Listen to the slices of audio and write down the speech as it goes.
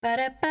Literally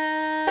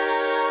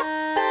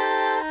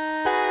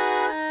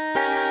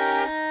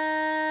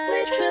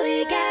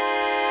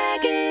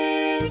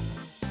gagging.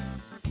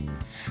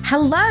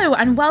 Hello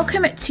and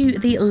welcome to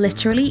the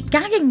Literally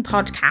Gagging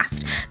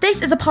podcast.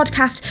 This is a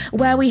podcast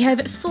where we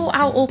have sought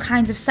out all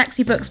kinds of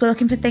sexy books. We're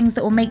looking for things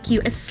that will make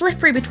you as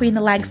slippery between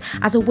the legs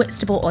as a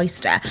Whitstable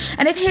oyster.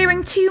 And if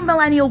hearing two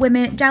millennial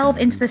women delve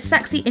into the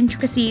sexy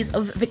intricacies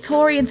of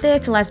Victorian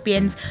theatre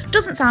lesbians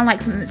doesn't sound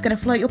like something that's going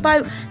to float your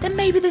boat, then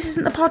maybe this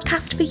isn't the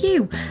podcast for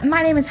you.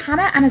 My name is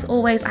Hannah, and as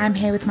always, I'm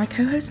here with my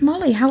co-host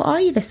Molly. How are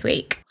you this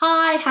week?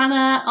 Hi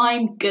Hannah,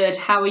 I'm good.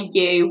 How are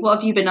you? What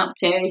have you been up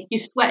to? You're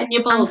sweating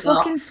your balls off.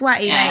 I'm fucking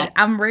sweaty, mate.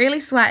 I'm really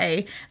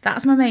sweaty.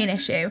 That's my main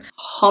issue.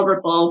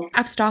 Horrible.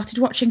 I've started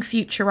watching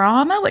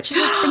Futurama, which is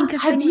I think a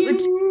Have thing you that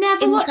would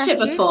never watched it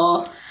interest you.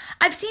 before?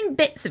 I've seen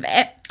bits of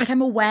it. Like,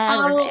 I'm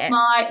aware of it. Oh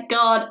my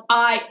god,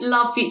 I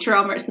love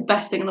Futurama. It's the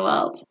best thing in the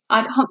world.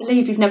 I can't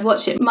believe you've never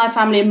watched it. My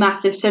family are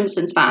massive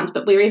Simpsons fans,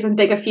 but we're even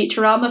bigger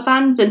Futurama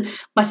fans, and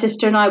my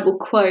sister and I will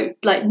quote,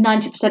 like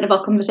 90% of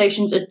our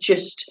conversations are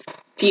just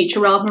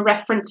Futurama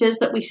references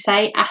that we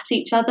say at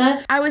each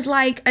other. I was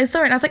like, I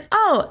saw it and I was like,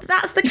 oh,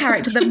 that's the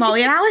character that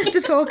Molly and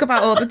Alistair talk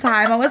about all the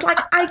time. I was like,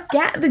 I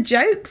get the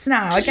jokes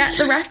now. I get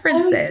the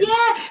references.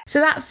 Oh, yeah. So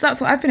that's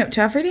what I've been up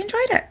to. I've really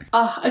enjoyed it.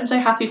 Oh, I'm so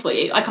happy for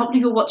you. I can't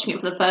believe you're watching it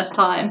for the first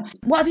time.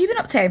 What have you been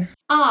up to?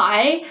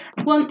 I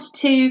want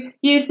to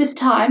use this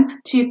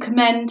time to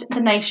commend the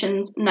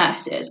nation's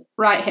nurses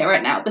right here,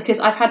 right now, because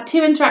I've had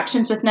 2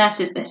 interactions with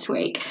nurses this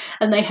week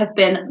and they have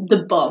been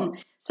the bomb.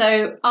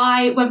 So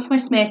I went for my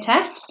smear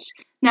tests.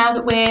 Now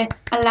that we're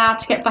allowed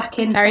to get back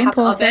into Very the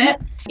habit of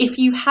important. it. If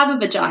you have a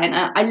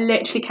vagina, I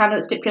literally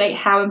cannot stipulate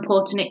how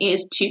important it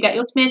is to get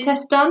your smear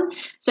test done.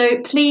 So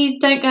please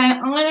don't go,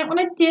 oh, I don't want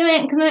to do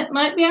it because it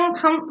might be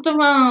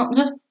uncomfortable.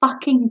 Just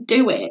fucking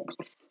do it.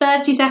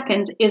 30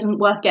 seconds isn't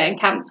worth getting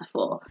cancer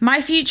for.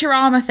 My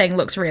Futurama thing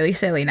looks really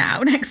silly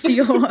now next to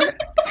your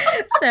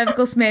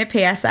cervical smear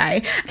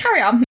PSA.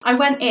 Carry on. I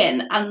went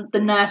in and the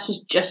nurse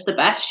was just the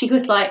best. She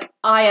was like,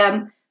 I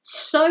am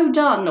so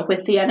done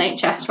with the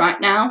NHS right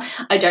now.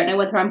 I don't know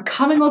whether I'm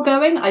coming or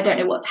going. I don't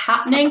know what's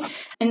happening.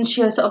 And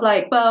she was sort of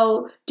like,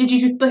 well, did you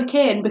just book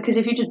in? Because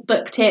if you just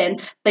booked in,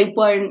 they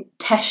won't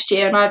test you.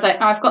 And I was like,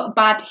 I've got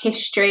bad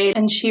history.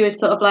 And she was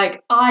sort of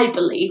like, I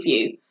believe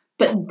you,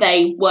 but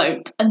they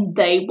won't. And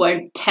they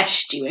won't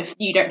test you if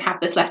you don't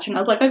have this letter. And I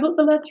was like, I got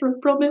the letter, I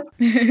promise.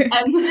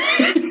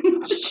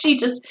 She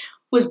just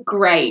was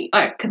great.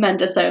 I commend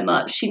her so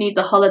much. She needs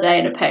a holiday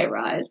and a pay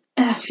rise.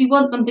 If you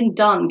want something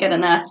done, get a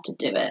nurse to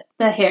do it.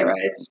 They're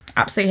heroes.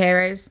 Absolute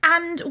heroes.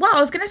 And, well, I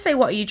was going to say,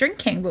 what are you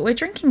drinking? But we're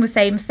drinking the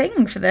same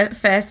thing for the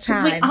first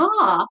time. We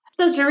are.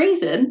 There's a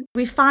reason.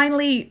 We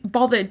finally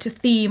bothered to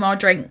theme our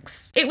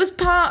drinks. It was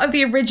part of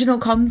the original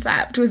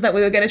concept, was that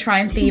we were going to try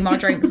and theme our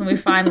drinks, and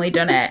we've finally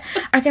done it.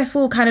 I guess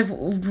we'll kind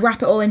of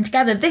wrap it all in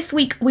together. This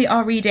week we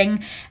are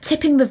reading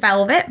Tipping the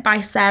Velvet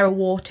by Sarah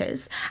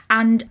Waters.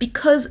 And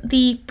because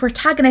the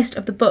protagonist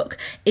of the book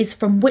is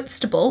from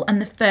Whitstable, and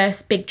the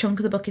first big chunk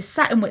of the book is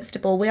set in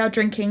Whitstable, we are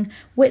drinking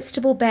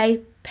Whitstable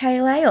Bay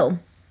Pale Ale.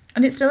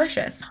 And it's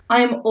delicious.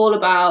 I'm all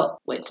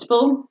about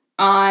Whitstable.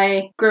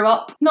 I grew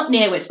up not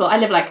near Whitstable. I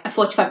live like a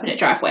 45-minute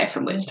drive away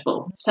from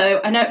Whitstable. So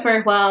I know it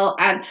very well.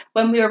 And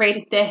when we were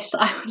reading this,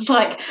 I was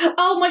like,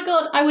 oh my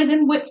God, I was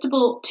in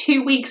Whitstable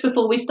 2 weeks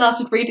before we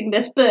started reading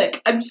this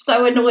book. I'm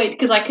so annoyed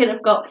because I could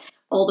have got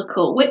all the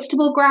cool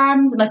Whitstable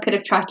grams and I could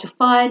have tried to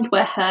find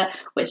where her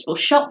Whitstable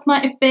shop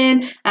might have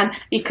been. And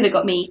you could have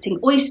got me eating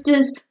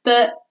oysters.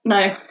 But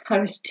no, I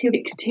was 2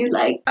 weeks too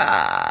late.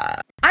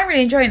 I'm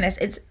really enjoying this.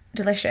 It's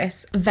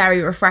delicious.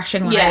 Very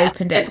refreshing when I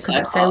opened it because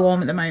it's so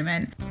warm at the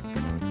moment.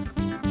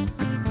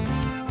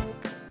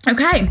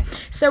 Okay,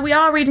 so we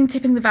are reading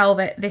Tipping the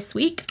Velvet this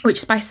week, which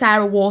is by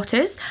Sarah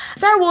Waters.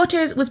 Sarah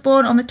Waters was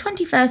born on the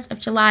 21st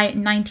of July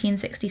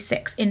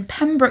 1966 in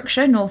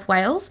Pembrokeshire, North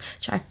Wales,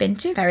 which I've been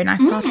to, very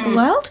nice part of the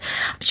world.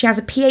 She has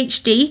a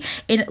PhD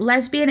in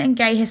lesbian and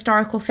gay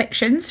historical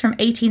fictions from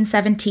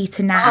 1870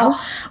 to now,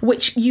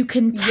 which you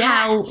can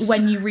tell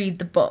when you read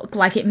the book.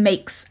 Like, it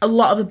makes, a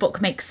lot of the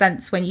book makes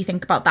sense when you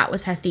think about that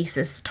was her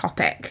thesis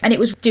topic. And it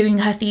was doing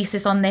her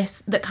thesis on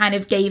this that kind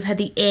of gave her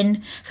the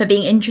in for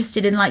being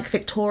interested in like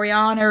Victoriana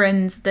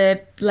and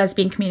the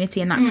lesbian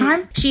community in that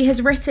time. She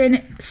has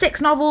written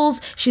 6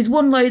 novels. She's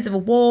won loads of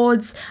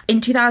awards.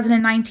 In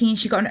 2019,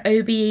 she got an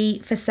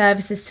OBE for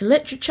services to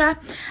literature.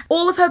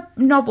 All of her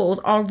novels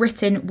are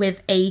written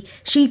with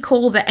she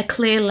calls it a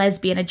clear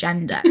lesbian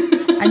agenda.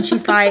 And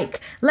she's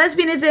like,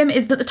 lesbianism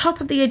is at the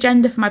top of the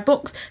agenda for my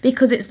books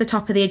because it's the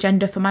top of the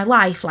agenda for my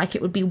life. Like,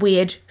 it would be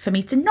weird for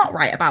me to not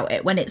write about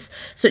it when it's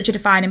such a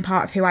defining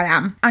part of who I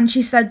am. And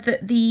she said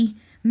that the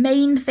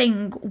main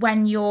thing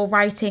when you're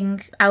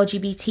writing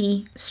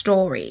LGBT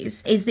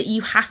stories is that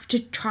you have to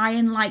try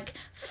and like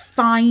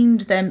find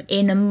them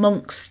in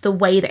amongst the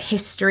way that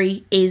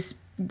history is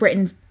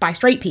written by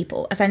straight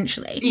people,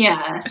 essentially.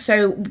 Yeah.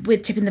 So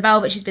with Tipping the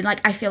Velvet, she's been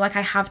like, I feel like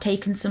I have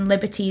taken some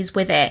liberties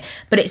with it,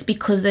 but it's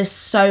because there's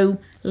so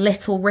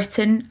little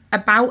written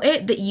about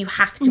it that you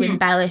have to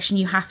embellish and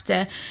you have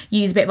to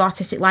use a bit of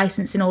artistic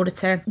license in order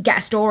to get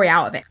a story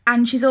out of it.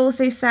 And she's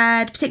also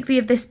said, particularly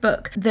of this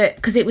book, that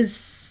because it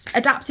was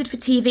adapted for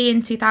TV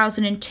in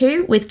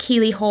 2002 with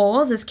Keely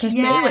Hawes as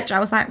Kitty, which I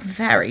was like,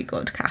 very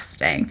good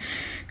casting,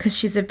 because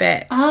she's a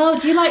bit... Oh,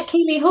 do you like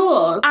Keely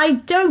Hawes? I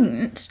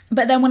don't,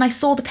 but then when I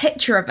saw the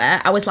picture of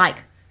her, I was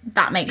like,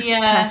 that makes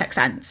perfect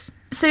sense.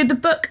 So the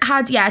book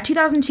had, a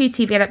 2002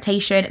 TV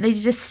adaptation. They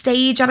did a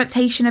stage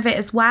adaptation of it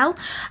as well.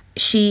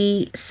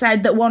 She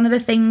said that one of the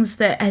things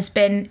that has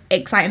been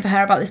exciting for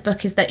her about this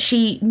book is that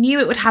she knew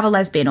it would have a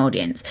lesbian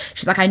audience.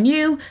 She's like, I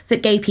knew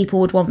that gay people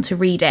would want to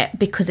read it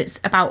because it's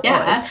about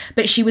us.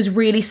 But she was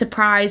really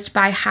surprised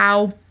by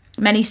how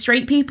many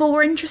straight people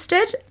were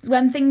interested.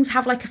 When things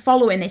have like a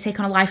following, they take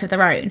on a life of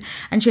their own.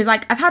 And she was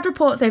like, I've had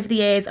reports over the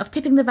years of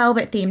Tipping the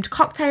Velvet themed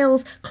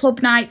cocktails,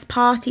 club nights,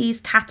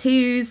 parties,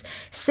 tattoos,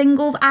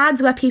 singles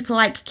ads where people are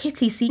like,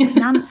 Kitty seeks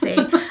Nancy.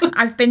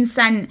 I've been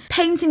sent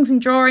paintings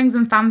and drawings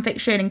and fan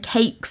fiction and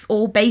cakes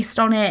all based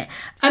on it.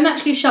 I'm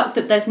actually shocked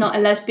that there's not a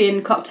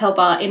lesbian cocktail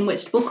bar in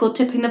Whitstable called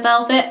Tipping the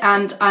Velvet,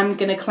 and I'm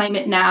going to claim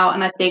it now.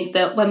 And I think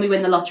that when we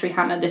win the lottery,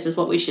 Hannah, this is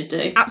what we should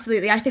do.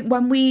 Absolutely. I think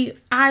when we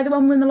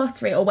win the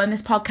lottery or when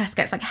this podcast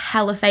gets like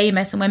hella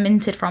famous and we're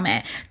minted from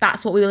it,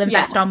 that's what we will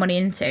invest our money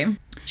into.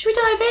 Should we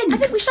dive in? I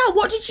think we shall.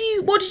 What did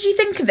you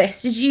think of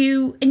this? Did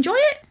you enjoy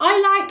it?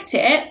 I liked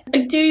it.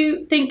 I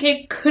do think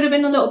it could have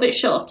been a little bit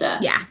shorter.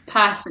 Yeah.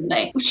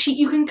 Personally.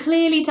 You can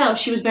clearly tell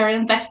she was very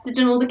invested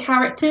in all the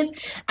characters,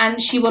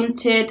 and she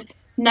wanted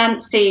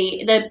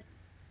Nancy, the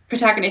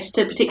protagonist,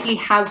 to particularly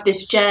have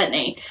this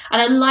journey. And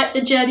I like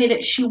the journey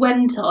that she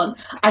went on.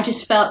 I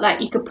just felt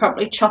like you could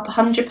probably chop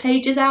 100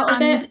 pages out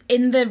of it. And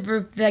in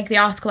the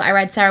article that I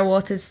read, Sarah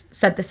Waters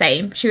said the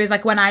same. She was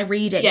like, when I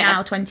read it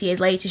now, 20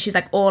 years later, she's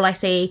like, all I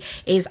see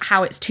is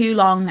how it's too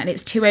long and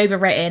it's too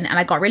overwritten, and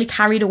I got really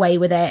carried away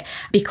with it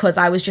because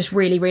I was just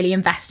really, really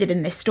invested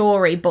in this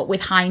story. But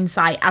with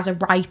hindsight, as a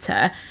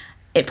writer,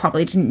 it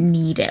probably didn't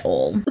need it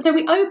all. So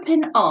we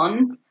open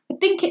on, I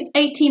think it's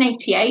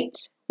 1888,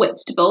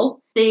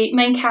 Whitstable, the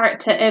main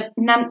character of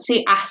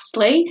Nancy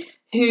Astley,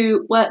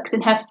 who works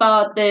in her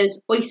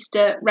father's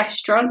oyster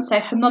restaurant. So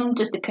her mum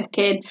does the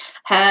cooking,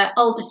 her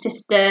older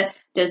sister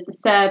does the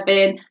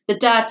serving, the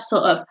dad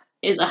sort of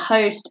is a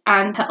host,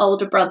 and her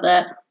older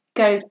brother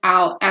goes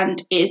out and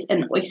is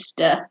an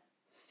oyster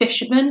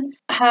fisherman.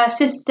 Her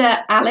sister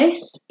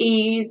Alice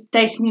is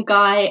dating a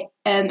guy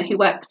who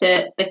works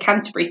at the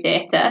Canterbury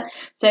Theatre.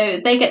 So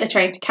they get the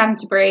train to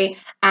Canterbury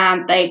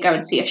and they go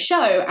and see a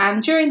show.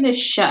 And during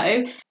this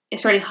show,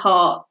 it's really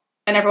hot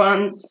and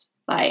everyone's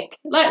like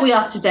we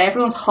are today,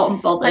 everyone's hot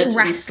and bothered. Like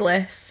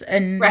restless.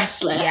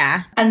 Yeah.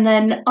 And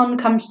then on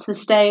comes to the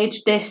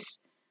stage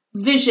this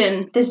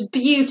vision, this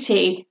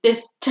beauty,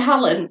 this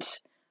talent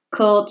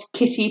called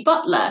Kitty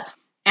Butler.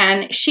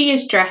 And she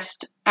is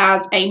dressed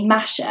as a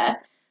masher.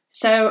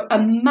 So a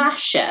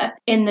masher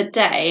in the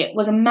day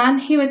was a man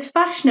who is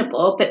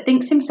fashionable but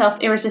thinks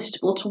himself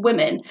irresistible to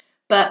women,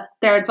 but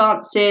their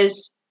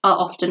advances are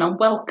often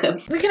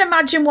unwelcome. We can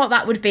imagine what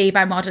that would be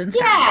by modern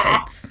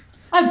standards.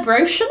 A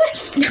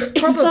brochurist?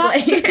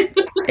 Probably.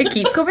 They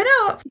keep coming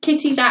up.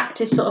 Kitty's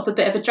act is sort of a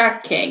bit of a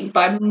drag king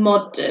by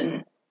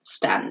modern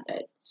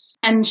standards.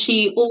 And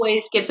she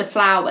always gives a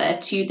flower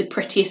to the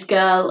prettiest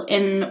girl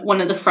in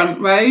one of the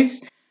front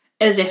rows,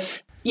 as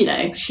if, you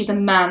know, she's a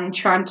man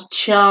trying to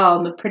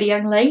charm a pretty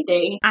young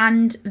lady.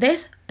 And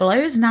this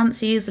blows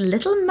Nancy's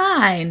little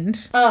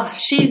mind. Oh,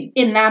 she's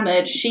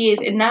enamoured. She is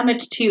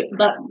enamoured to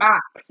the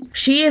max.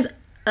 She is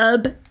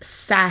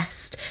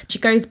obsessed. She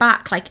goes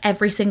back like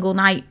every single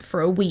night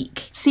for a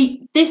week.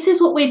 See, this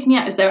is what weirds me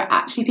out, is there are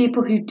actually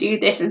people who do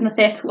this in the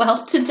theatre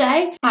world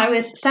today. I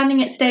was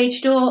standing at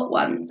stage door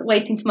once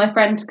waiting for my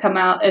friend to come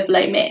out of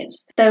Les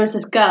Mis. There was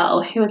this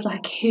girl who was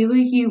like, who are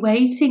you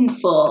waiting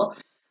for?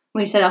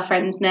 We said our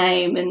friend's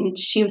name and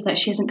she was like,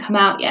 she hasn't come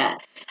out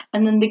yet.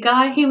 And then the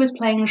guy who was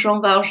playing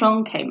Jean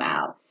Valjean came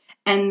out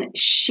and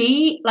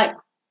she like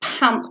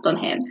pounced on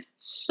him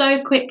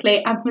so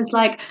quickly and was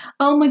like,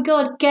 oh my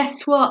God,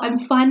 guess what? I'm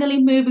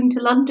finally moving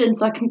to London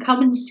so I can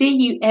come and see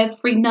you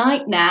every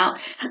night now.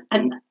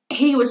 And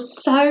he was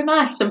so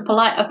nice and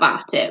polite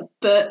about it,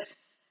 but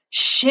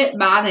shit,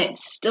 man,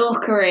 it's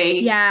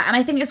stalkery. Yeah, and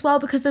I think as well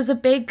because there's a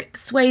big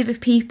swathe of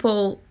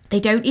people, they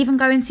don't even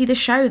go and see the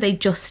show, they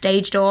just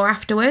stage door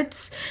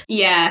afterwards.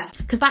 Yeah.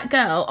 Because that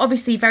girl,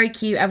 obviously very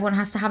cute, everyone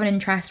has to have an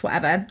interest,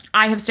 whatever.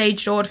 I have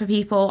stage doored for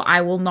people,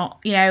 I will not,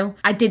 you know,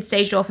 I did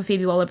stage door for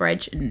Phoebe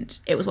Waller-Bridge and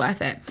it was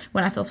worth it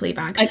when I saw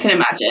Fleabag. I can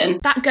imagine.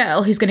 That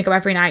girl who's going to go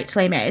every night to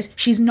Les Mis,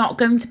 she's not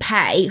going to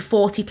pay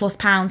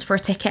 £40+ for a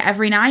ticket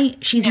every night.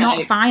 She's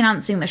not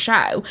financing the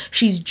show,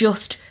 she's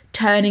just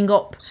turning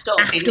up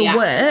Stalking after the actor.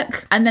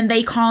 work, and then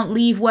they can't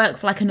leave work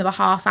for like another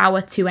half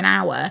hour to an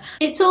hour.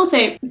 It's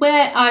also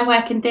where I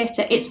work in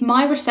theatre, it's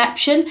my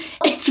reception.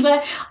 It's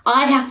where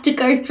I have to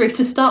go through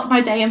to start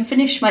my day and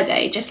finish my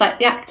day, just like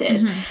the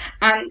actors.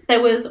 And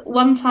there was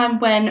one time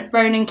when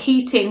Ronan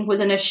Keating was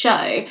in a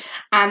show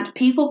and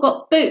people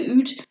got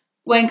booed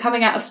when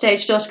coming out of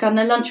stage door to go on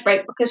their lunch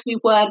break because we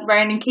weren't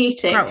Ronan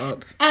Keating. Grow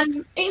up.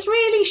 And it's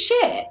really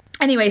shit.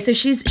 Anyway, so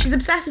she's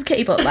obsessed with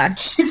Kitty Butler.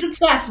 She's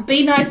obsessed.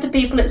 Be nice to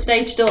people at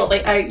stage door.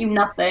 They owe you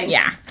nothing.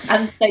 Yeah.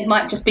 And they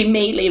might just be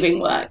me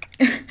leaving work.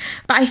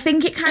 But I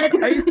think it kind of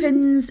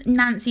opens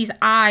Nancy's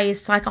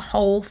eyes to like a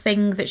whole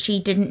thing that she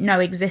didn't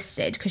know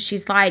existed, because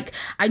she's like,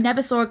 I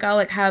never saw a girl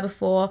like her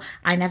before.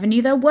 I never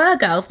knew there were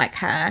girls like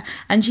her.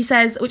 And she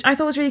says, which I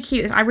thought was really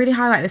cute, I really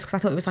highlight this because I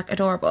thought it was like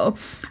adorable.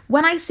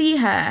 When I see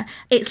her,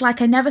 it's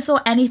like I never saw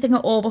anything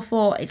at all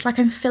before. It's like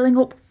I'm filling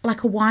up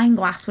like a wine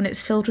glass when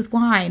it's filled with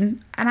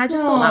wine. And I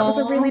just thought that was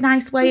a really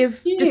nice way of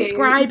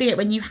describing it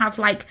when you have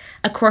like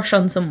a crush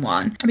on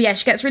someone. But yeah,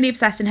 she gets really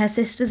obsessed, and her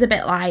sister's a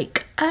bit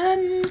like,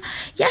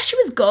 yeah, she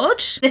was good.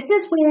 This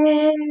is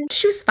weird.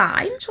 She was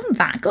fine. She wasn't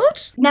that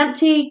good.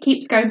 Nancy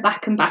keeps going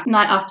back and back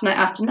night after night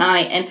after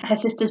night, and her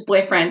sister's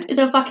boyfriend is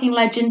a fucking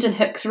legend and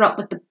hooks her up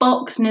with the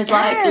box and is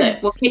like,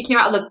 look, we'll kick you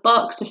out of the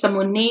box if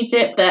someone needs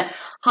it, but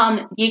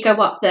hun, you go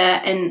up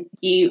there and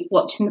you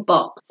watch in the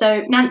box.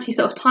 So Nancy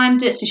sort of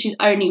timed it so she's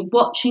only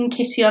watching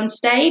Kitty on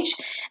stage,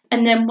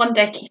 and then one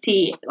day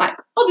Kitty, like,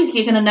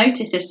 obviously you're going to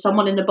notice if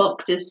someone in the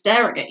box is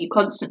staring at you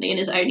constantly and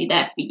is only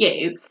there for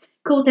you,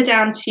 calls her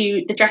down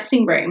to the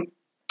dressing room.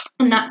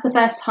 And that's the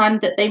first time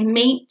that they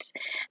meet.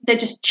 They're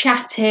just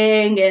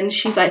chatting and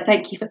she's like,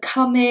 thank you for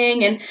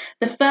coming. And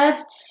the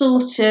first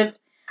sort of,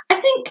 I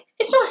think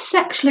it's not a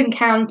sexual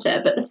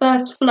encounter, but the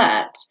first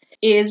flirt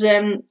is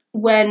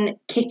when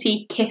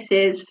Kitty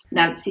kisses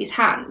Nancy's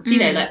hands. You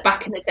know, like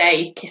back in the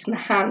day, kissing the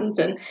hands.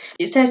 And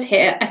it says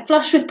here, I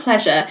flushed with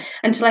pleasure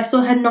until I saw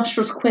her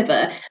nostrils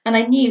quiver, and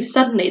I knew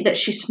suddenly that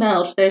she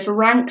smelled those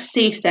rank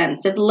sea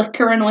scents of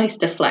liquor and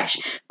oyster flesh,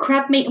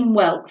 crab meat and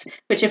whelks,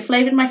 which had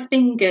flavoured my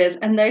fingers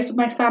and those of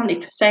my family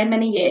for so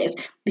many years.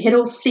 We had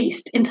all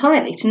ceased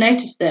entirely to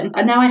notice them,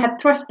 and now I had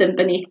thrust them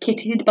beneath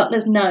Kitty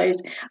Butler's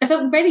nose. I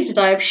felt ready to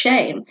die of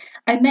shame.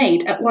 I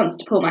made at once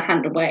to pull my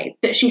hand away,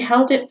 but she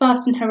held it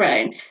fast in her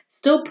own,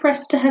 still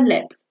pressed to her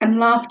lips,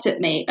 and laughed at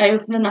me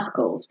over the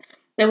knuckles.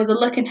 There was a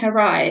look in her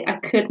eye I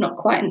could not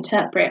quite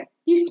interpret.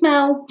 You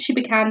smell, she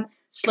began,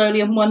 slowly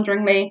and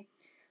wonderingly.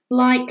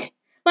 Like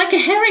a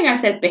herring, I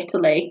said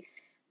bitterly.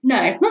 No,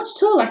 not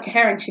at all like a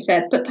herring, she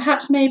said, but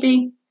perhaps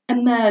maybe a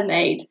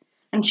mermaid.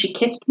 And she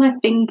kissed my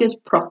fingers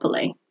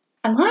properly.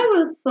 And I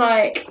was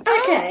like,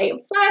 okay,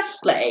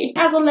 firstly,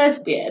 as a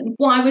lesbian,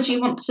 why would you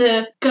want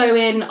to go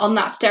in on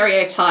that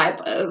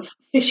stereotype of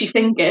fishy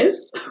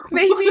fingers?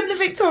 Maybe in the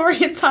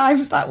Victorian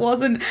times that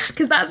wasn't,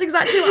 because that's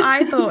exactly what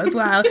I thought as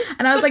well.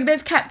 And I was like,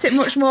 they've kept it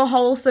much more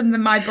wholesome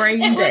than my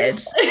brain did.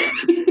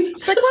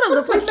 Like, what a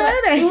lovely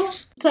mermaid.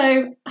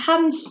 So,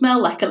 hands smell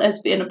like a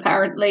lesbian,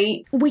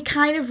 apparently. We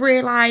kind of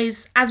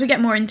realise, as we get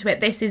more into it,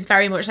 this is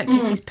very much like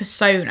Kitty's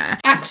persona.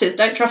 Actors,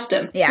 don't trust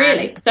them. Yeah.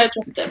 Really, don't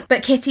trust them.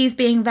 But Kitty's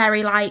being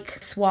very,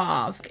 like,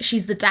 suave.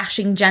 She's the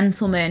dashing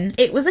gentleman.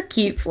 It was a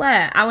cute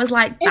flirt. I was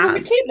like, It was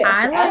a cute little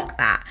I flirt. like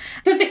that.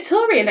 For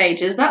Victorian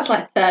ages, that's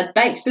like third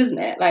base, isn't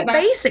it? Like that's...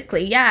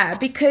 Basically, yeah,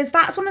 because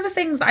that's one of the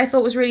things that I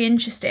thought was really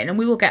interesting, and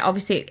we will get,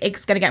 obviously,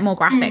 it's going to get more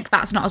graphic.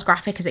 That's not as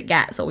graphic as it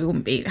gets, or we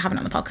wouldn't be having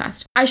it on the podcast.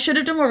 I should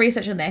have done more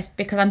research on this,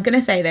 because I'm going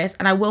to say this,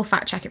 and I will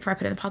fact check it before I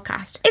put it in the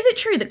podcast. Is it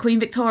true that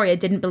Queen Victoria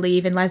didn't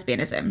believe in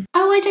lesbianism?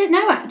 Oh, I don't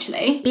know,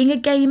 actually. Being a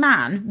gay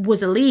man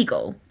was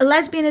illegal.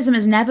 Lesbianism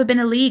has never been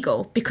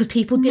illegal because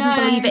people didn't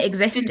believe it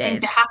existed.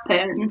 Didn't think it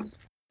happened.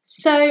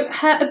 So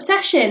her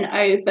obsession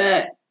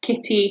over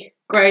Kitty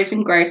grows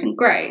and grows and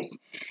grows.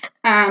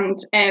 And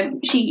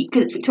she,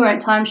 because it's Victorian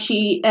times,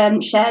 she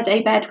shares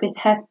a bed with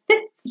her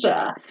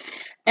sister.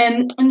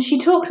 And she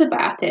talks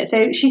about it.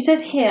 So she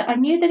says here, I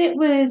knew that it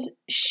was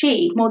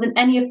she, more than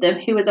any of them,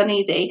 who was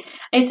uneasy.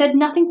 I had said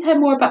nothing to her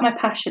more about my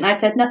passion. I had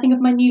said nothing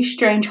of my new,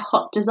 strange,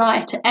 hot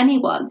desire to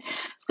anyone.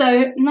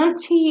 So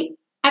Nancy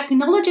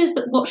acknowledges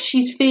that what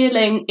she's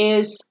feeling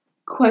is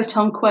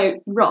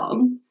quote-unquote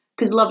wrong,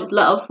 because love is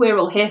love. We're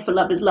all here for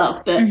love is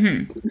love. But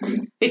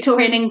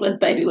Victorian England,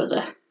 baby, was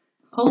a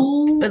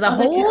whole... It was a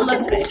whole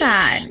different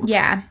time.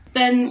 Yeah.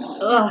 Then,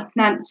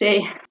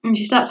 Nancy. And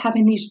she starts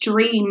having these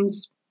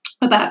dreams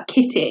about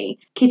Kitty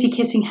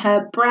kissing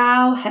her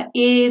brow, her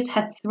ears,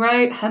 her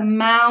throat, her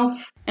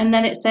mouth. And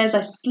then it says,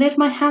 I slid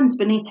my hands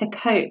beneath her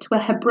coat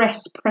where her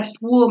breasts pressed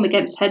warm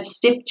against her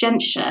stiff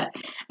gent shirt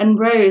and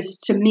rose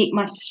to meet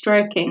my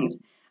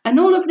strokings. And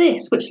all of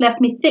this, which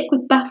left me thick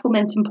with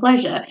bafflement and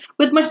pleasure,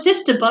 with my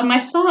sister by my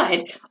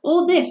side.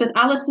 All this with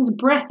Alice's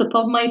breath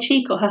upon my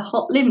cheek, or her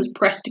hot limbs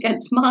pressed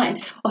against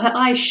mine, or her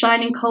eyes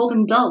shining cold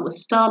and dull with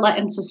starlight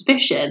and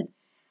suspicion.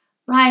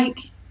 Like...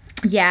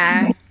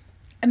 Yeah.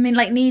 I mean,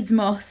 like, needs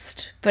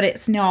must, but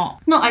it's not.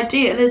 It's not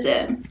ideal, is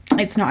it?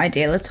 It's not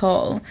ideal at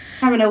all.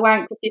 Having a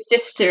wank with your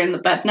sister in the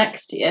bed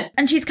next to you.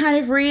 And she's kind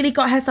of really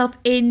got herself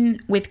in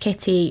with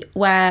Kitty,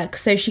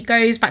 so she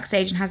goes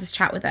backstage and has this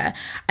chat with her,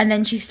 and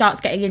then she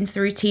starts getting into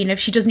the routine of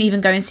she doesn't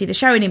even go and see the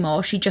show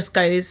anymore. She just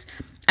goes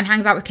and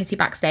hangs out with Kitty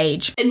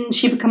backstage. And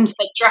she becomes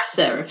the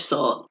dresser of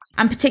sorts.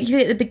 And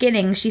particularly at the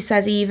beginning, she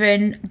says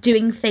even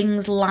doing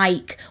things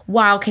like,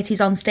 while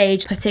Kitty's on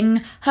stage, putting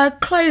her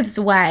clothes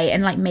away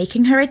and like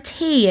making her a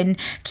tea and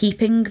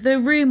keeping the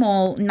room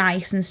all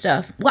nice and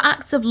stuff. What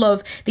acts of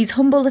love, these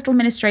humble little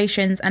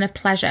ministrations and of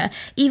pleasure,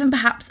 even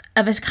perhaps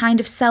of a kind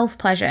of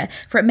self-pleasure,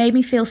 for it made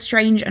me feel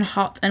strange and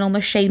hot and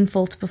almost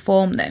shameful to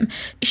perform them.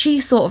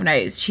 She sort of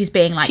knows she's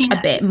being like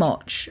a bit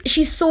much.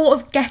 She's sort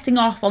of getting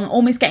off on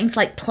almost getting to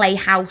like play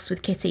house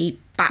with Kitty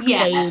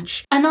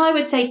backstage. Yeah. And I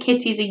would say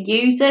Kitty's a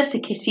user, so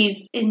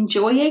Kitty's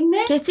enjoying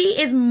this. Kitty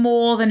is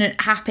more than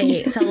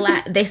happy to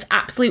let this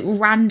absolute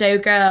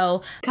rando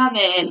girl come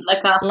in,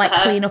 look after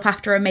her, clean up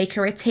after her, make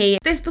her a tea.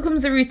 This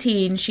becomes the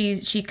routine.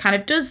 She kind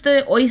of does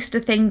the oyster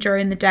thing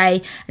during the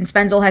day and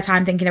spends all her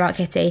time thinking about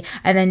Kitty,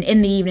 and then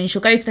in the evening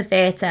she'll go to the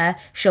theatre,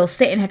 she'll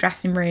sit in her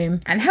dressing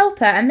room and help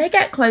her, and they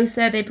get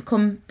closer. They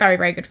become very,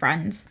 very good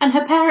friends. And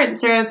her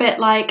parents are a bit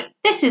like,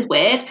 this is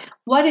weird,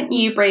 why don't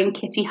you bring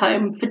Kitty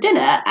home for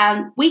dinner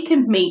and we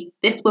can meet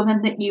this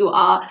woman that you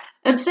are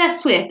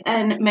obsessed with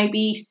and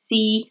maybe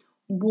see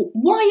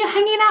why you're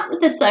hanging out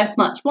with her so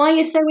much, why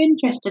you're so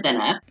interested in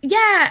her.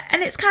 Yeah,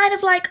 and it's kind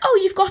of like, oh,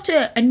 you've got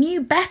a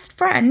new best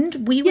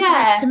friend. We would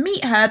like to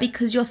meet her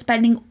because you're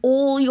spending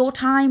all your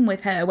time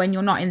with her when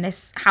you're not in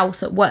this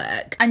house at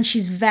work. And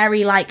she's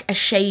very like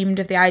ashamed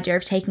of the idea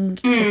of taking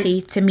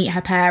Kitty to meet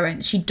her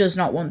parents. She does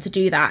not want to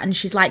do that. And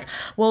she's like,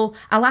 well,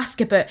 I'll ask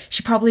her, but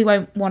she probably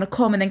won't want to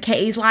come. And then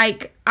Kitty's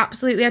like,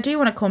 absolutely, I do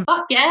want to come.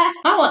 Fuck yeah,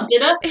 I want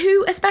dinner.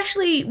 Who,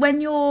 especially when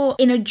you're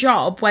in a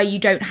job where you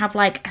don't have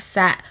like a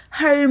set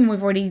home,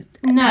 we've already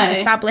kind of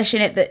established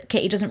in it that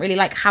Kitty doesn't really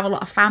like have a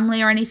lot of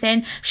family or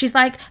anything. She's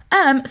like,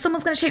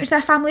 someone's going to take me to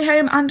their family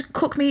home and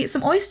cook me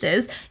some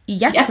oysters.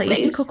 Yes, please.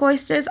 Do you cook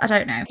oysters? I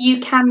don't know. You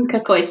can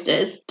cook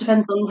oysters.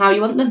 Depends on how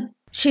you want them.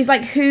 She's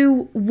like,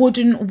 who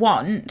wouldn't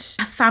want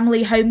a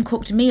family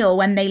home-cooked meal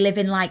when they live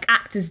in, like,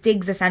 actors'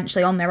 digs,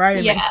 essentially, on their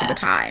own most of the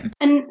time?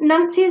 And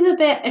Nancy's a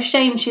bit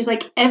ashamed. She's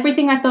like,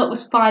 everything I thought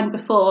was fine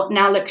before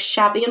now looks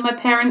shabby in my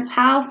parents'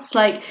 house.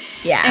 Like,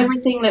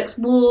 everything looks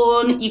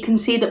worn. You can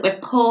see that we're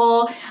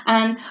poor.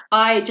 And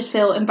I just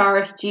feel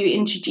embarrassed to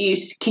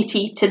introduce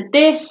Kitty to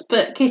this.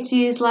 But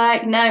Kitty is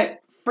like, no,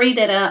 free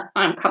dinner,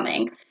 I'm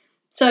coming.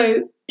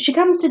 So she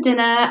comes to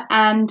dinner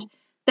and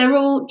they're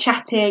all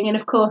chatting, and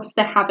of course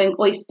they're having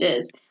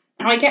oysters.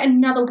 And I get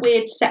another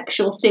weird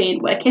sexual scene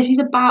where Kitty's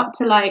about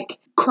to like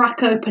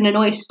crack open an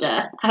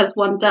oyster, as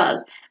one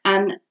does,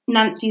 and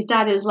Nancy's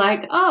dad is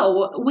like,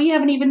 oh, we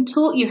haven't even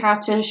taught you how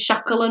to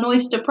shuckle an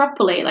oyster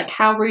properly, like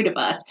how rude of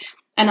us,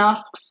 and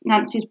asks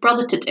Nancy's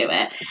brother to do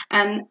it.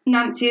 And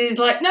Nancy is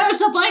like, no,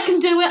 stop, I can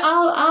do it,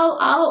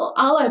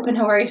 I'll open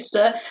her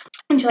oyster.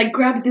 And she like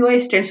grabs the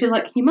oyster and she's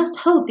like, you must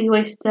hold the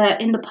oyster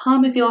in the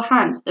palm of your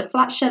hand, the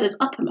flat shell is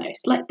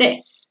uppermost, like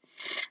this.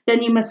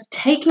 Then you must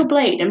take your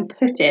blade and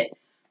put it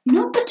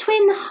not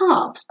between the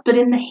halves, but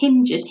in the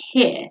hinges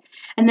here.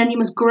 And then you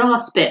must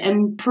grasp it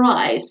and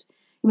prise.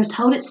 You must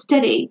hold it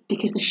steady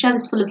because the shell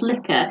is full of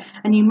liquor,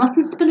 and you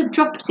mustn't spill a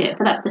drop at it,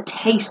 for that's the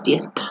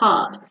tastiest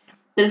part.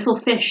 The little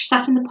fish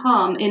sat in the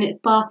palm in its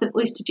bath of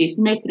oyster juice,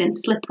 naked and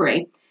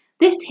slippery.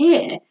 This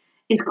here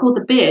is called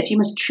the beard. You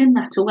must trim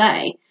that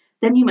away.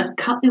 Then you must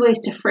cut the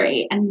oyster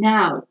free, and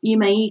now you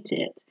may eat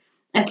it.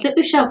 I slipped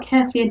the shell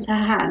carefully into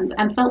her hand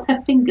and felt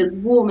her fingers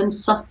warm and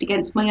soft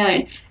against my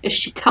own as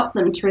she cupped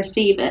them to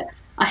receive it.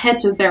 Our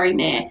heads were very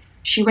near.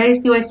 She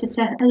raised the oyster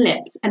to her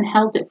lips and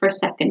held it for a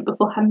second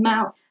before her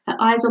mouth, her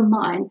eyes on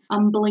mine,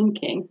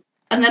 unblinking.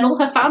 And then all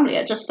her family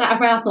are just sat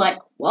around like,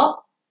 what?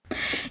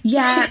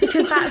 Yeah,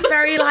 because that's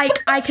very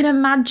like, I can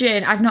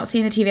imagine, I've not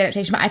seen the TV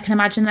adaptation, but I can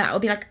imagine that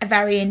would be like a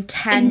very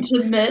intense,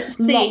 intimate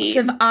scene.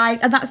 Lots of eye,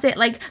 and that's it,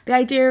 like the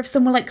idea of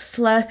someone like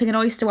slurping an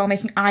oyster while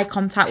making eye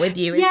contact with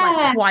you is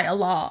like quite a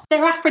lot.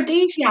 They're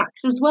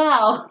aphrodisiacs as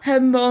well. Her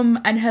mum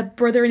and her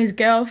brother and his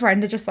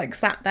girlfriend are just like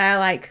sat there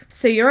like,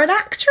 so you're an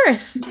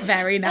actress?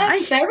 Very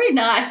nice. Very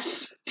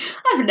nice.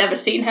 I've never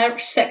seen her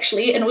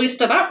sexually eat an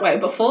oyster that way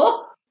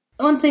before.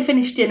 Once they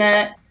finish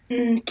dinner,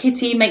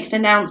 Kitty makes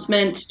an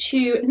announcement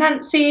to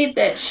Nancy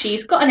that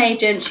she's got an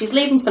agent, she's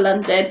leaving for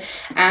London,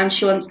 and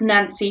she wants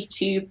Nancy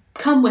to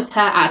come with her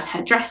as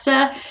her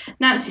dresser.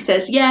 Nancy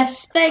says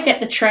yes, they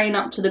get the train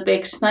up to the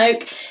Big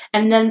Smoke,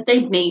 and then they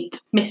meet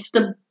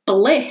Mr.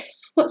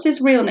 Bliss, what's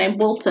his real name?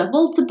 Walter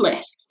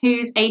Bliss,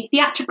 who's a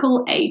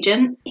theatrical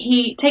agent.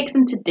 He takes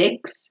them to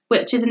Diggs,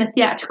 which is in a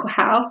theatrical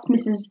house,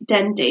 Mrs.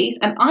 Dendy's,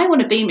 and I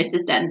want to be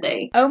Mrs.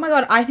 Dendy. Oh my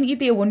God, I think you'd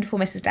be a wonderful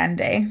Mrs.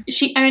 Dendy.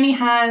 She only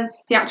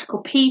has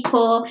theatrical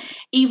people.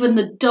 Even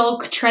the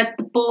dog tread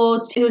the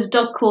boards. It was a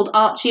dog called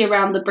Archie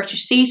around the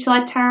British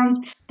seaside towns.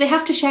 They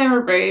have to share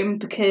a room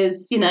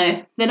because, you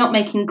know, they're not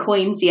making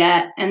coins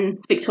yet, and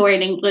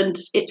Victorian England,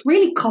 it's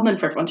really common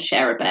for everyone to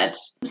share a bed.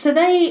 So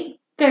they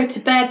go to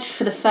bed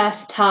for the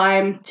first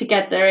time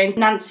together, and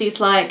Nancy's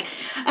like,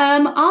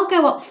 I'll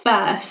go up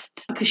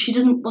first, because she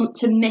doesn't want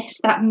to miss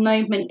that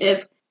moment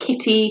of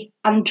Kitty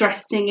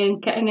undressing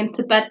and getting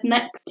into bed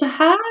next to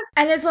her.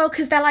 And as well,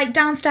 because they're like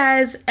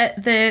downstairs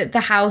at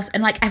the house,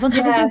 and like everyone's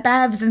having some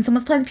bevs and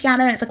someone's playing the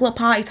piano and it's like a little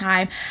party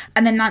time.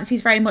 And then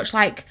Nancy's very much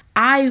like,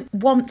 I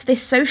want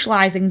this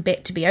socialising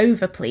bit to be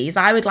over, please.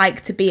 I would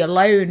like to be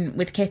alone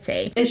with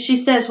Kitty. As she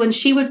says, when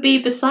she would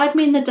be beside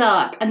me in the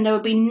dark and there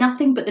would be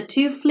nothing but the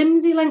two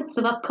flimsy lengths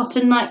of our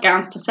cotton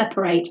nightgowns to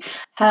separate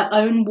her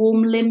own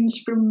warm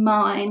limbs from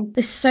mine.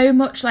 There's so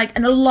much like,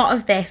 and a lot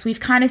of this,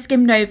 we've kind of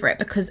skimmed over it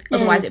because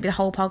otherwise it'd be the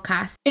whole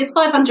podcast. It's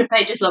 500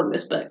 pages long,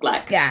 this book,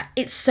 like. Yeah,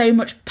 it's so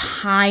much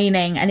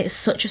pining and it's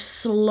such a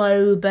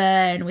slow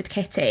burn with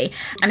Kitty.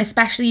 And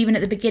especially even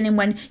at the beginning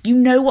when you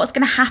know what's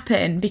going to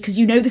happen because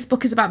you know this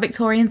book is about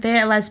Victorian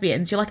theatre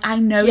lesbians. You're like, I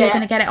know you're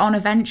going to get it on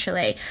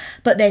eventually.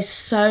 But there's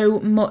so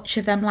much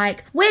of them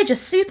like, we're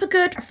just super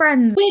good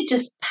friends. We're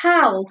just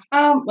pals,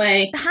 aren't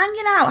we?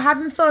 Hanging out,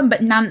 having fun.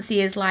 But Nancy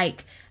is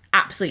like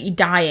absolutely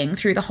dying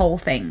through the whole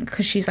thing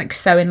because she's like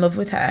so in love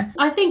with her.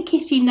 I think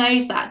Kitty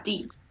knows that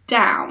deep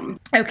down.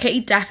 Oh,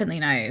 Kitty definitely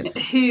knows.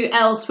 Who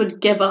else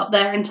would give up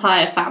their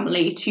entire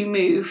family to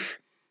move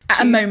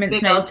at a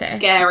moment's notice?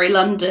 Scary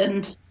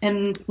London.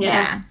 And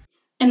yeah.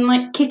 And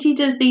like Kitty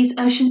does these,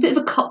 she's a bit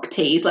of a cock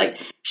tease. Like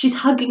she's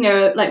hugging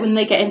her like when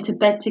they get into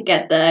bed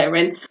together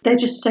and they're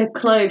just so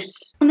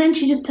close. And then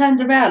she just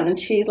turns around and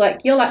she's like,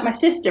 you're like my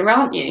sister,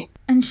 aren't you?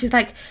 And she's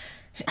like,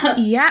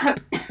 yeah,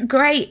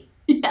 great.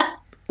 Yeah.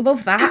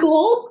 Love that.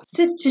 Cool.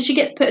 So she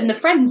gets put in the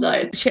friend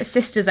zone. She gets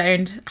sister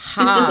zoned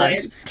hard.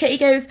 Sister zoned. Kitty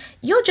goes,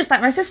 you're just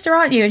like my sister,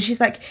 aren't you? And she's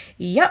like,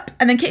 yep.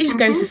 And then Kitty just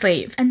goes to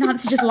sleep. And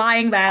Nancy's just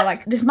lying there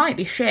like, this might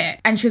be shit.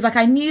 And she was like,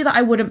 I knew that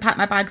I wouldn't pack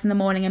my bags in the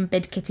morning and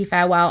bid Kitty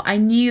farewell. I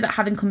knew that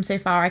having come so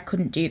far, I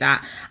couldn't do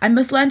that. I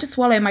must learn to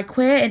swallow my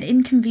queer and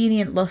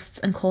inconvenient lusts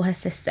and call her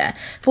sister.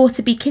 For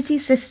to be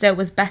Kitty's sister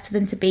was better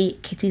than to be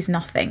Kitty's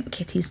nothing,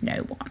 Kitty's no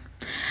one.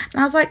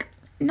 And I was like,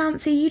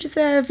 Nancy, you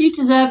deserve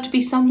to be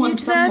someone. You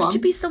deserve to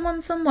be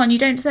someone. You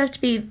don't deserve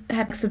to be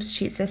her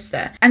substitute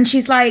sister. And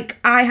she's like,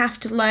 I have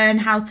to learn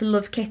how to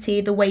love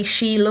Kitty the way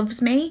she loves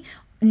me,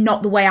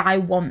 not the way I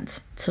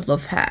want to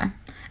love her.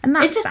 And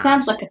that's it just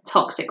sounds like a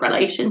toxic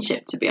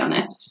relationship, to be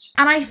honest.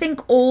 And I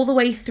think all the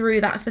way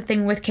through, that's the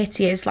thing with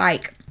Kitty is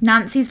like,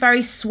 Nancy's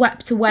very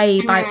swept away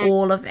by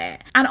all of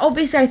it. And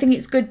obviously I think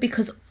it's good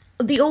because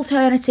the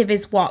alternative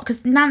is what?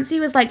 Because Nancy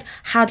was like,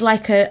 had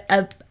like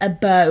a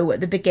beau at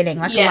the beginning,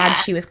 like a lad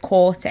she was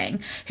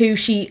courting, who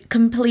she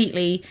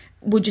completely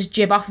would just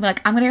jib off and be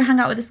like, I'm going to go hang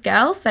out with this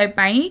girl, so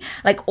bye,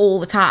 like all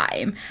the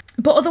time.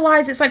 But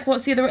otherwise it's like,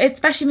 what's the other,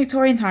 especially in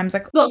Victorian times,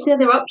 like what's the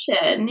other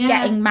option? Yeah.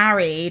 Getting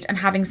married and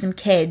having some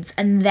kids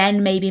and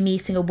then maybe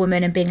meeting a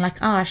woman and being like,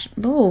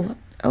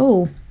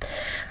 oh,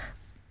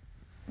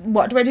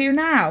 what do I do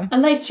now?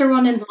 And later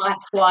on in the life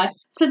wife.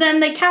 So then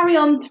they carry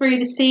on through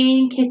the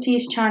scene.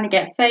 Kitty's trying to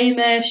get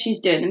famous.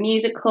 She's doing the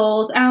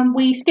musicals. And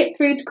we skip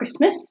through to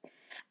Christmas.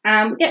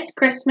 And we get to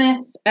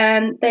Christmas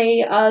and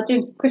they are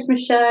doing some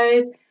Christmas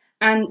shows.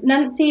 And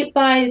Nancy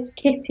buys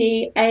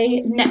Kitty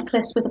a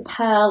necklace with a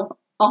pearl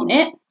on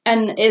it.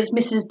 And as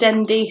Mrs.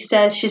 Dendy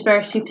says, she's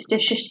very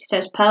superstitious. She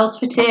says pearls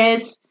for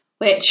tears,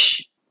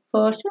 which...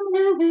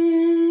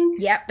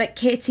 Yeah, but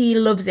Kitty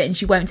loves it and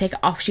she won't take it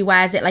off. She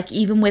wears it like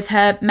even with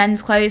her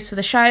men's clothes for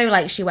the show,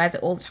 like she wears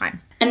it all the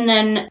time. And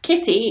then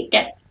Kitty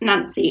gets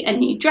Nancy a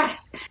new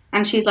dress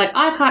and she's like,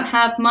 I can't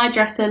have my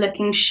dresser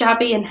looking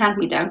shabby and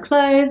hand-me-down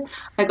clothes.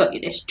 I got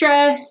you this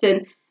dress.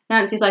 And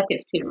Nancy's like,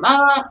 it's too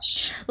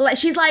much.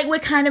 She's like, we're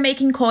kind of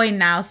making coin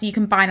now so you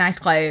can buy nice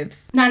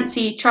clothes.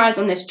 Nancy tries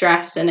on this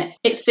dress and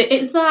it's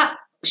that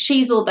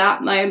she's all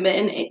that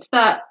moment. It's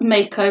that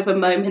makeover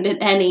moment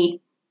in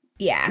any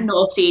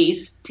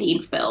noughties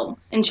teen film.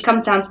 And she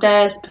comes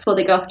downstairs before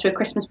they go off to a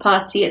Christmas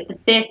party at the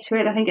theatre,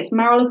 and I think it's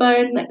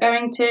Marylebone they're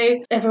going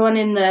to. Everyone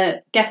in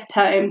the guest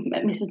home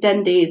at Mrs.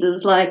 Dendy's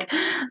is like,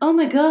 oh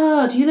my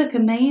god, you look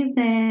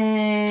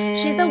amazing.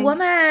 She's the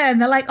woman.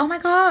 They're like, oh my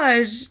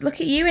god, look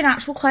at you in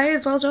actual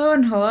clothes, well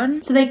done,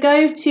 hon. So they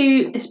go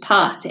to this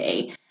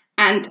party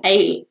and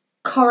a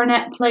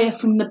cornet player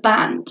from the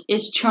band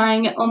is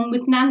trying it on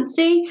with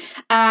Nancy,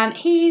 and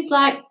he's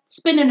like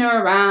spinning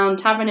her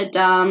around, having a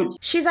dance.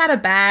 She's had a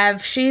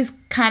bev. She's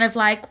kind of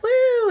like,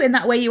 woo, in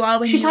that way you are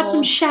when She's you're... had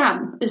some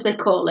sham, as they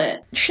call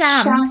it.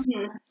 Sham.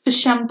 For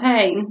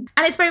champagne.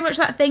 And it's very much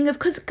that thing of,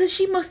 because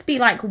she must be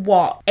like,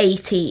 what,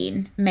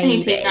 18,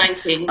 maybe? 18,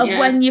 19, of yeah.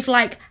 when you've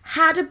like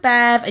had a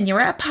bev and you're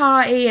at a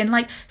party and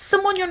like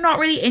someone you're not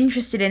really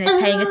interested in is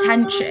paying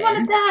attention. I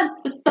want to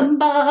dance with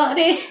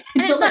somebody.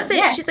 And it's that's it.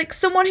 Yes. She's like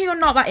someone who you're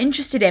not that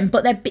interested in,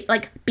 but they're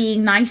like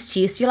being nice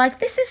to you. So you're like,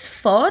 this is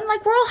fun.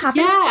 Like, we're all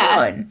having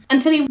fun.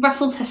 Until he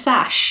ruffles her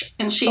sash.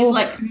 And she's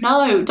like,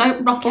 no,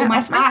 don't ruffle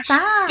my sash,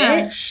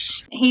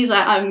 bitch. He's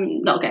like,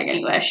 I'm not going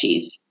anywhere.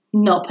 She's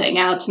not putting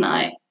out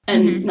tonight.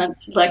 And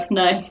Nancy's like,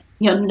 no,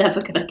 you're never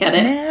going to get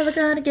it. Never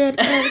gonna get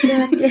it. Never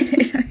gonna get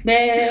it.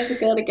 Never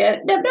going to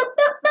get it.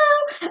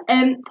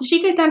 No. So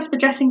she goes down to the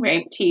dressing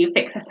room to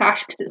fix her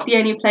sash because it's the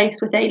only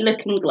place with a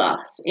looking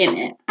glass in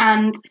it.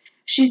 And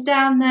she's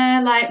down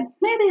there like,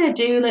 maybe I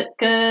do look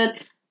good.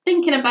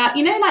 Thinking about,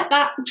 you know, like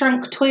that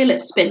drunk toilet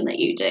spin that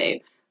you do.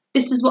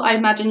 This is what I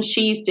imagine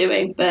she's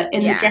doing, but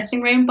in the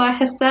dressing room by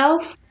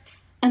herself.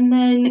 And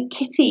then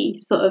Kitty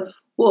sort of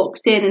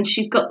walks in and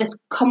she's got this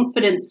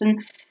confidence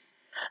and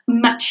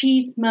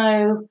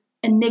machismo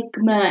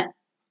enigma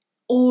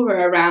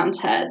aura around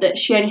her that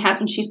she only has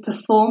when she's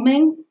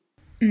performing.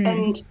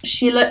 And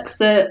she looks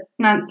at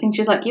Nancy and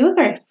she's like, you were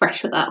very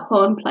fresh with that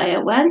horn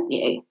player, weren't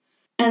you?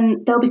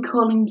 And they'll be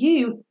calling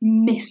you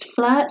Miss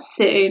Flirt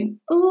soon.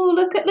 Oh,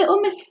 look at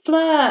little Miss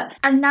Flirt.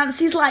 And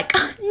Nancy's like,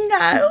 no.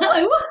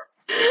 No.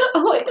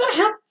 Oh my God,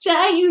 how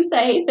dare you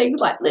say things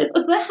like this?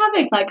 As they're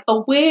having like a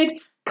weird,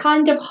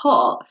 kind of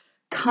hot,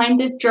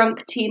 kind of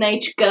drunk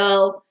teenage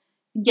girl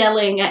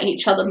yelling at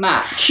each other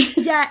match.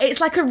 Yeah,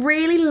 it's like a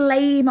really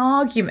lame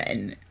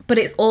argument, but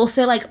it's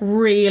also like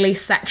really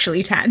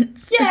sexually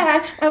tense.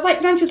 Yeah, and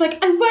like Nancy's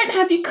like, I won't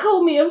have you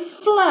call me a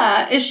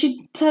flirt, as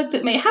she tugged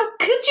at me. How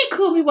could you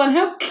call me one?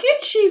 How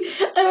could you?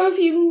 Oh, if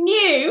you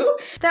knew.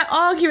 They're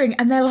arguing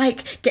and they're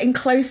like getting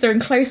closer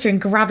and closer and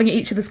grabbing at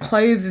each other's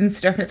clothes and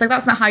stuff. And it's like,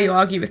 that's not how you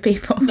argue with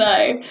people.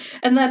 No.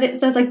 And then it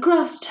says, I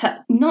grasped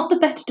her, not the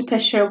better to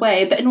push her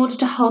away, but in order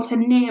to hold her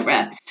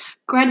nearer.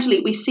 Gradually,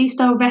 we ceased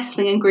our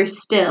wrestling and grew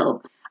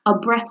still. Our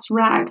breaths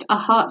ragged, our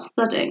hearts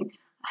thudding.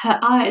 Her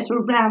eyes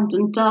were round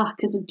and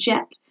dark as a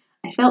jet.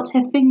 I felt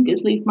her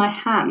fingers leave my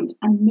hand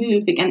and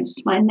move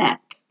against my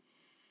neck.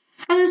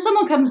 And then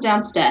someone comes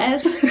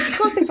downstairs. Of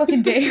course they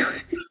fucking do.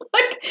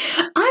 Like,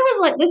 I was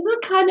like, this is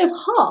kind of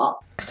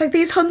hot. It's like,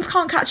 these huns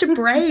can't catch a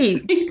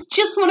break. You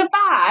just want to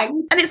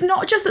bang. And it's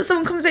not just that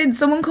someone comes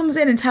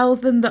in and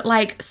tells them that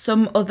like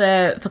some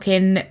other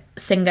fucking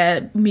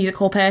singer,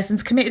 musical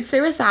person's committed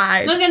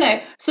suicide.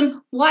 No.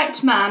 Some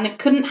white man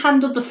couldn't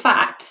handle the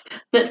fact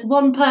that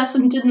one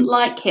person didn't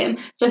like him,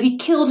 so he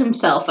killed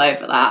himself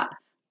over that.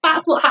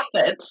 That's what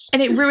happened.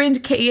 And it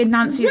ruined Kitty and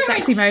Nancy's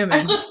sexy moment.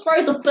 I just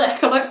throw the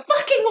book. I'm like,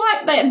 fucking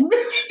white men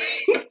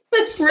ruining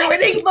the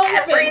sexy moment.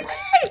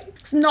 Everything.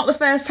 It's not the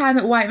first time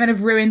that white men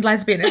have ruined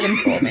lesbianism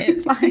for me.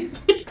 It's like...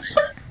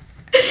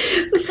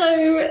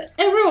 So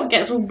everyone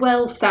gets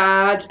well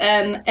sad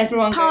and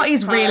everyone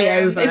party's goes really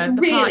home. over. It's The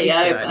really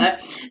party's over. done.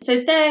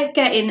 So they're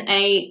getting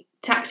a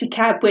taxi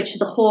cab, which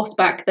is a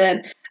horseback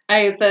then,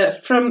 over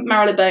from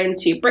Marylebone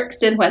to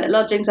Brixton, where their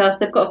lodgings are. So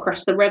they've got to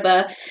cross the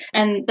river,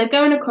 and they're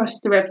going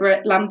across the river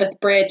at Lambeth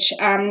Bridge,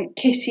 and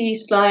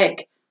Kitty's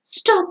like,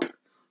 stop,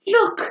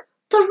 look,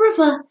 the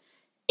river,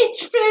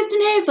 it's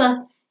frozen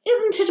over,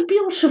 isn't it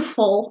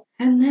beautiful?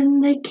 And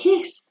then they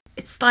kiss.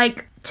 It's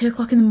like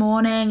 2:00 in the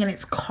morning and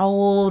it's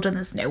cold and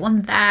there's no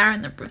one there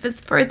and the river's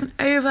frozen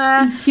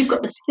over. You've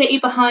got the city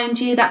behind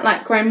you, that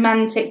like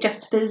romantic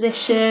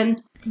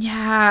juxtaposition.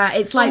 Yeah,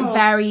 it's like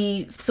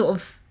very sort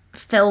of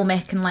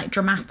filmic and like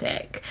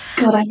dramatic.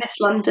 God, I miss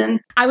London.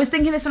 I was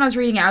thinking this when I was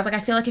reading it. I was like,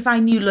 I feel like if I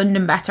knew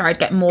London better, I'd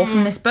get more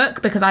from this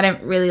book, because I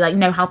don't really like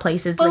know how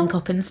places link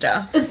up and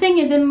stuff. The thing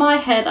is, in my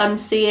head, I'm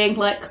seeing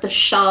like the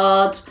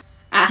Shard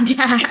and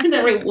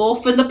Canary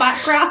Wharf in the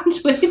background,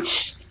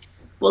 which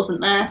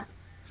wasn't there.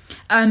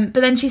 But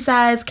then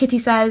Kitty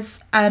says,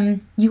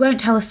 you won't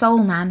tell a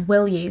soul, Nan,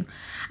 will you?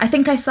 I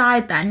think I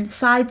sighed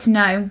to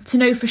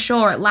know for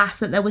sure at last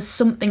that there was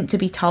something to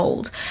be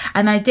told.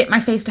 And then I dipped my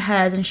face to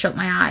hers and shut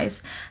my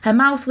eyes. Her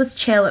mouth was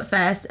chill at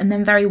first and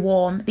then very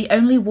warm, the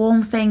only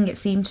warm thing, it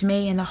seemed to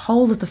me, in the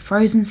whole of the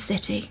frozen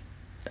city.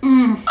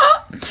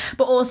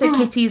 But also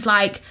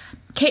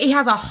Kitty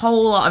has a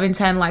whole lot of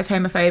internalised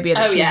homophobia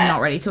that she's not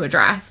ready to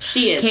address.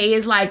 She is. Kitty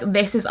is like,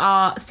 this is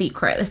our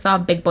secret. This is our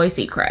big boy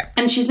secret.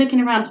 And she's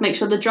looking around to make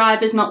sure the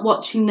driver's not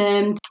watching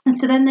them. And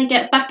so then they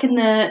get back in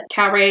the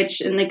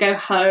carriage and they go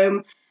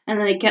home. And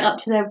then they get up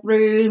to their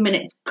room and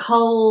it's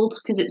cold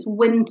because it's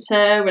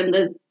winter and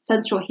there's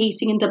central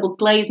heating and double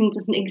glazing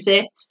doesn't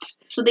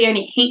exist. So the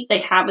only heat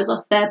they have is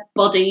off their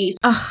bodies.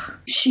 Ugh.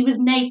 She was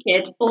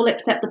naked, all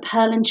except the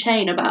pearl and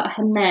chain about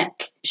her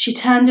neck. She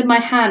turned in my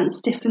hand,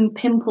 stiff and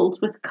pimpled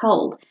with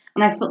cold,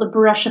 and I felt the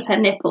brush of her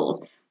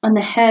nipples and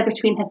the hair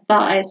between her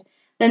thighs.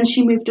 Then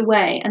she moved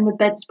away and the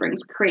bed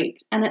springs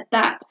creaked, and at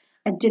that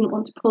I didn't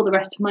want to pull the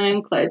rest of my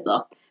own clothes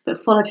off, but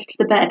followed her to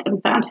the bed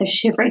and found her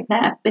shivering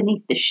there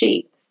beneath the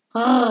sheets.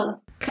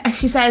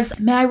 She says,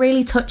 "May I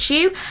really touch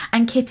you?"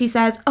 And Kitty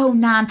says, "Oh,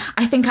 Nan,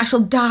 I think I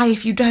shall die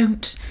if you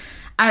don't."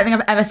 I don't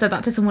think I've ever said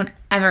that to someone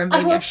ever, and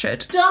maybe I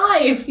should. Die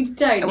if you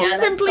don't. I will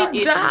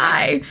simply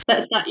die.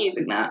 Let's start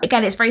using that.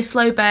 Again, it's very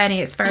slow burny,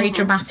 it's very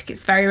dramatic,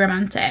 it's very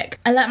romantic.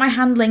 I let my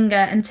hand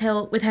linger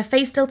until, with her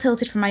face still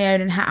tilted from my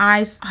own and her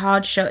eyes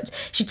hard shut,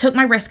 she took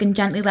my wrist and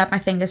gently led my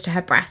fingers to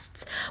her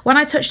breasts. When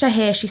I touched her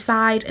here, she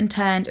sighed and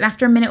turned, and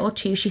after a minute or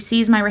two, she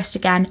seized my wrist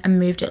again and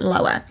moved it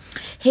lower.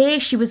 Here,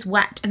 she was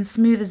wet and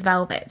smooth as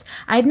velvet.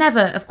 I had never,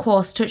 of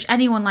course, touched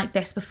anyone like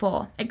this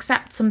before,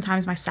 except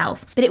sometimes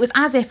myself. But it was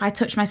as if I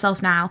touched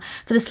myself now,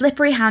 for the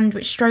slippery hand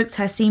which stroked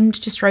her seemed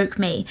to stroke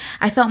me.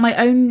 I felt my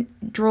own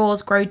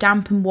drawers grow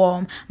damp and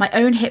warm, my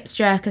own hips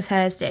jerk as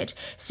hers did.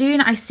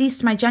 Soon I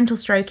ceased my gentle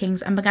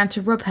strokings and began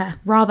to rub her,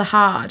 rather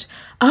hard.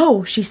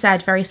 "Oh," she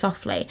said very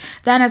softly.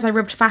 Then as I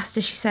rubbed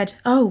faster, she said,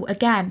 "Oh,"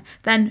 again.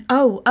 Then,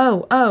 "Oh,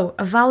 oh, oh,"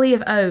 a volley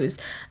of ohs.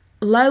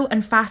 Low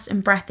and fast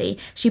and breathy,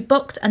 she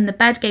bucked and the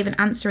bed gave an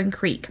answering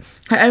creak.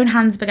 Her own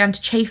hands began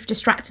to chafe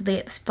distractedly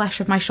at the flesh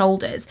of my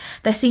shoulders.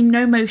 There seemed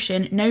no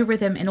motion, no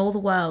rhythm in all the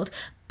world,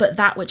 but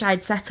that which I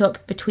had set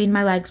up between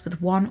my legs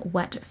with one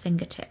wet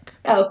fingertip.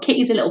 Oh,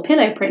 Kitty's a little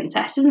pillow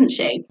princess, isn't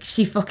she?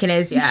 She fucking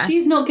is, yeah.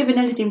 She's not giving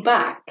anything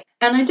back.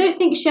 And I don't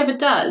think she ever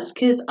does,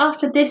 because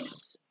after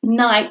this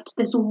night,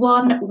 this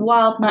one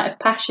wild night of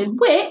passion,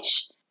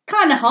 which,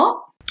 kind of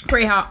hot.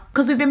 Pretty hot.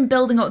 Because we've been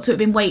building up to it,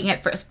 been waiting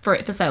for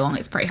it for so long,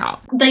 it's pretty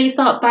hot. They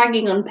start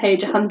banging on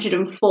page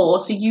 104,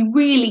 so you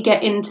really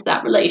get into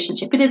that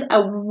relationship. It is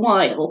a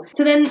while.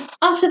 So then,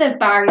 after they've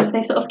banged,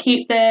 they sort of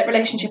keep their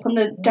relationship on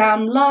the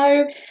down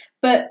low,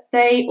 but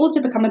they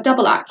also become a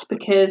double act,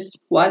 because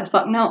why the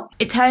fuck not?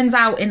 It turns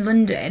out in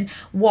London,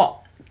 what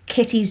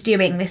Kitty's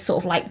doing, this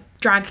sort of like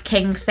drag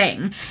king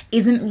thing,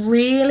 isn't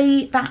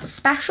really that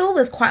special.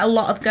 There's quite a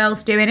lot of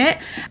girls doing it,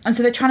 and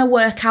so they're trying to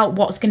work out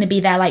what's going to be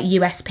their like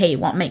USP,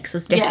 what makes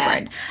us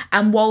different.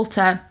 And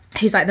Walter,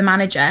 who's like the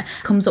manager,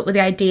 comes up with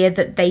the idea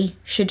that they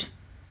should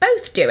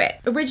both do it.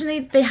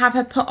 Originally they have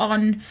her put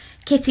on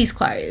Kitty's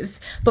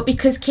clothes, but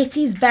because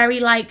Kitty's very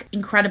like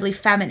incredibly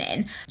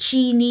feminine,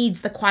 she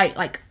needs the quite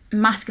like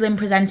masculine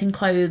presenting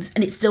clothes,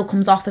 and it still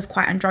comes off as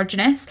quite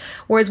androgynous.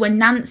 Whereas when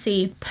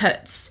Nancy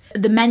puts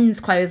the men's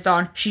clothes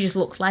on, she just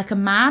looks like a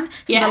man.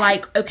 So they're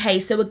like,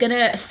 okay, so we're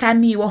gonna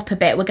femme you up a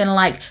bit, we're gonna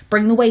like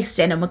bring the waist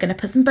in, and we're gonna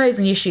put some bows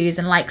on your shoes,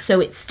 and like, so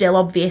it's still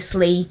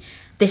obviously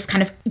this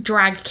kind of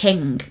drag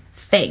king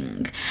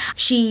thing.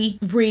 She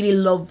really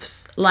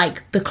loves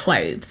like the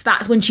clothes.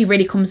 That's when she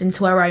really comes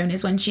into her own,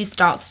 is when she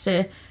starts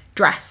to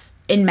dress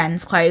in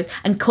men's clothes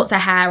and cuts her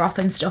hair off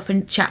and stuff,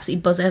 and she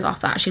absolutely buzzes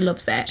off that. She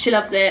loves it. She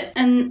loves it.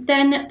 And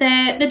then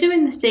they're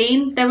doing the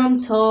scene. They're on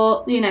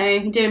tour, you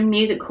know, doing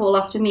music hall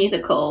after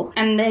music hall,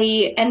 and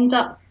they end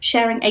up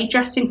sharing a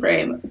dressing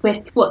room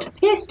with what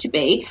appears to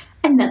be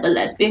another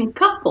lesbian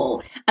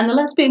couple. And the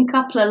lesbian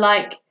couple are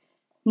like,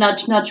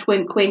 nudge, nudge,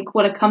 wink, wink,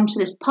 want to come to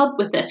this pub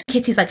with us?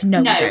 Kitty's like, no,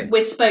 we don't.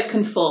 We're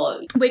spoken for.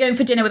 We're going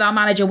for dinner with our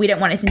manager. We don't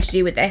want anything to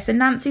do with this. And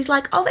Nancy's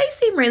like, oh, they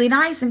seem really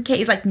nice. And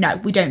Kitty's like, no,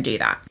 we don't do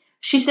that.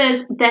 She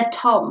says they're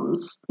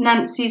Toms.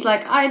 Nancy's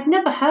like, I'd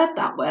never heard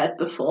that word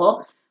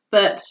before,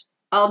 but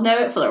I'll know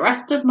it for the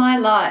rest of my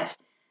life.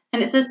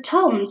 And it says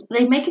Toms,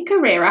 they make a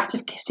career out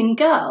of kissing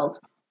girls.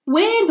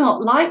 We're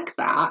not like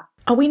that.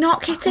 Are we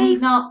not, Kitty? We're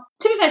not.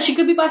 To be fair, she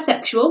could be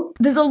bisexual.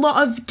 There's a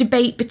lot of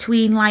debate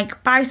between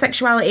like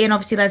bisexuality and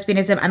obviously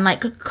lesbianism and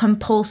like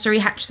compulsory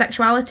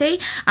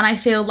heterosexuality. And I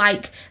feel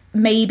like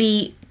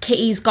maybe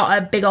Kitty's got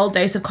a big old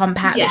dose of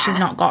compat that she's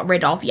not got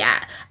rid of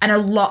yet. And a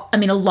lot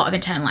of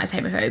internalized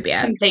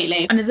homophobia.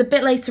 Completely. And there's a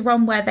bit later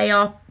on where they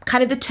are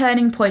kind of the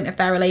turning point of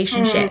their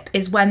relationship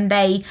is when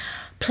they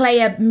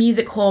play a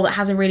music hall that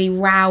has a really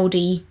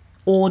rowdy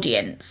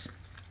audience.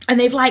 And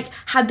they've like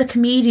had the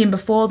comedian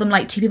before them,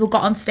 like two people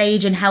got on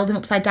stage and held him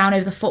upside down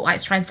over the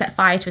footlights, trying to set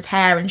fire to his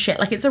hair and shit.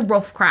 Like, it's a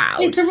rough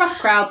crowd. It's a rough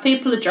crowd.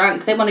 People are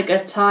drunk. They want a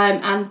good time,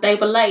 and they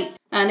were late.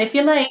 And if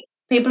you're late,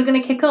 people are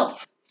going to kick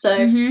off.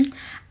 So,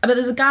 but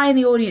there's a guy in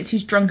the audience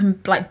who's drunk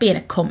and like being a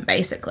cunt,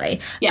 basically.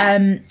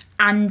 Yeah.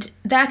 And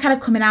they're kind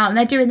of coming out and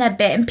they're doing their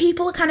bit, and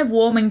people are kind of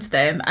warming to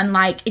them, and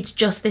like it's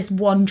just this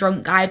one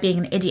drunk guy being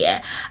an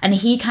idiot, and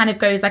he kind of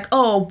goes like,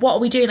 "Oh, what are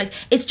we doing? Like,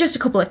 it's just a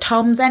couple of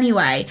Toms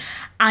anyway."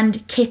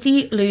 And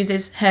Kitty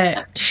loses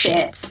her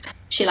shit.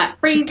 She like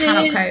freezes. She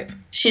cannot cope.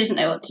 She doesn't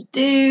know what to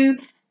do.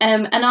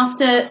 And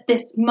after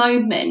this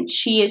moment,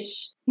 she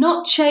is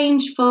not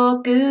changed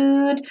for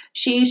good.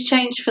 She's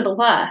changed for the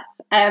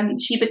worse.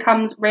 She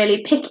becomes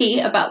really picky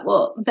about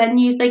what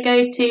venues they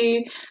go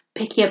to,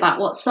 picky about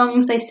what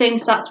songs they sing,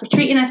 starts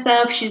retreating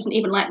herself. She doesn't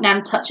even like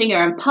Nan touching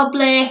her in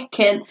public,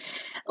 and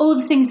all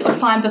the things that were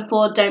fine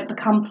before don't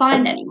become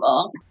fine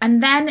anymore.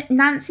 And then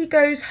Nancy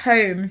goes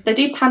home. They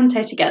do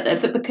panto together,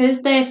 but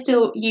because they're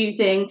still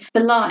using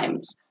the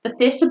limes, the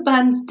theatre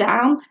burns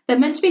down. They're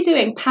meant to be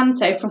doing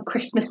panto from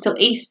Christmas till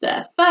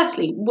Easter.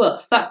 Firstly,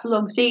 woof, that's a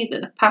long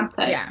season of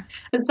panto. Yeah.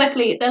 And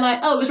secondly, they're like,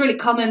 oh, it was really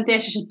common,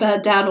 theatres just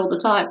burned down all the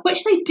time,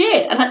 which they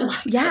did. And I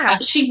like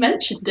that she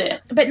mentioned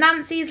it. But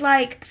Nancy's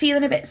like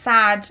feeling a bit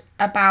sad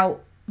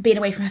about being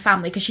away from her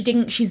family, because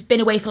she's been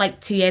away for like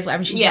 2 years,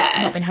 whatever, and she's like,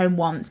 Yeah. not been home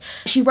once.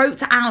 She wrote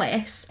to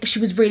Alice. She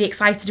was really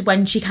excited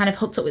when she kind of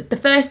hooked up with, the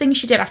first thing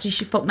she did after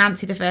she fucked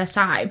Nancy the first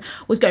time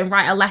was go and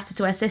write a letter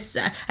to her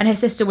sister, and her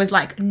sister was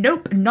like,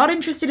 nope, not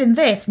interested in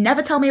this,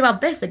 never tell me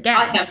about this again.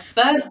 I have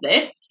heard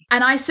this.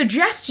 And I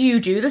suggest you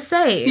do the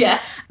same.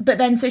 Yeah. But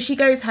then so she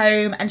goes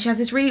home and she has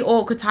this really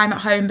awkward time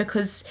at home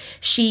because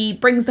she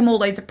brings them all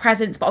loads of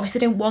presents, but obviously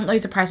they don't want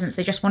loads of presents.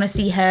 They just want to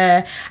see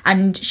her,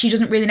 and she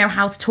doesn't really know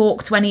how to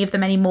talk to any of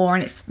them anymore,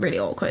 and it's really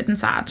awkward and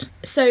sad.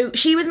 So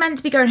she was meant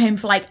to be going home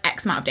for like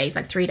X amount of days,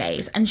 like 3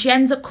 days, and she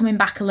ends up coming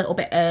back a little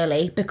bit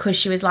early because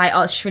she was like,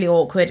 oh, it's just really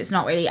awkward. It's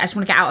not really, I just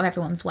want to get out of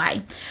everyone's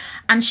way.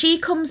 And she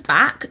comes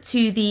back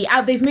to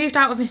they've moved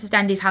out of Mrs.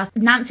 Dendy's house.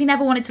 Nancy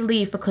never wanted to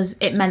leave because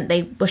it meant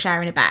they were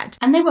sharing a bed.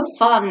 And they were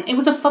fun. It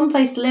was a fun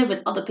place to live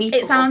with other people.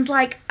 It sounds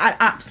like an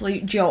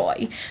absolute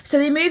joy. So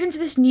they move into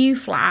this new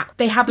flat.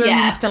 They have their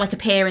rooms for like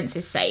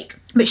appearances' sake.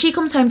 But she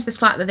comes home to this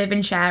flat that they've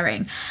been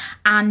sharing.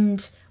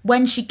 And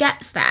when she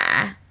gets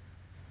there,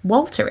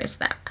 Walter is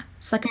there.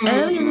 It's like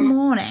early in the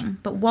morning,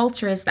 but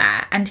Walter is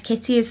there, and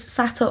Kitty is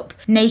sat up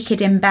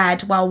naked in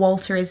bed while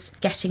Walter is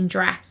getting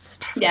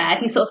dressed. Yeah,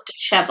 he's sort of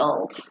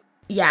dishevelled.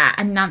 Yeah,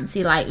 and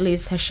Nancy like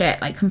loses her shit,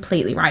 like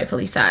completely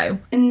rightfully so.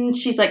 And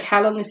she's like,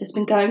 how long has this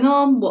been going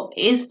on? What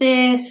is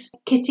this?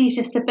 Kitty's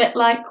just a bit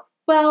like,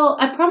 well,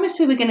 I promised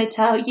we were going to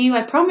tell you.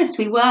 I promised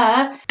we were.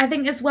 I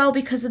think as well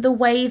because of the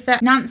way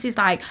that Nancy's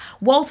like,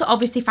 Walter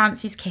obviously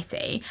fancies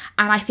Kitty,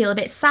 and I feel a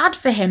bit sad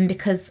for him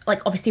because,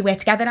 like, obviously we're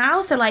together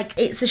now, so, like,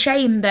 it's a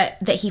shame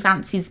that he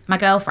fancies my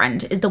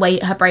girlfriend, is the way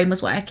her brain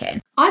was working.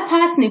 I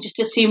personally just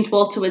assumed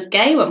Walter was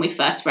gay when we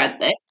first read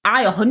this.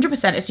 I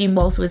 100% assumed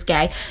Walter was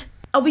gay.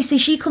 Obviously,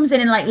 she comes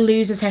in and, like,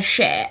 loses her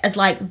shit as,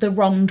 like, the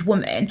wronged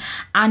woman,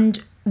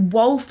 and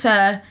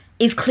Walter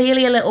is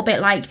clearly a little bit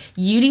like,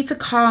 you need to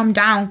calm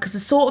down, because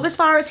sort of as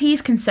far as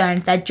he's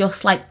concerned, they're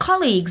just like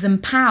colleagues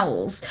and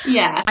pals.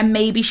 Yeah. And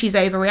maybe she's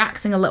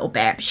overreacting a little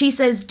bit. She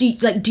says, do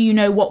you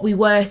know what we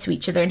were to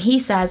each other? And he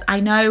says, I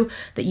know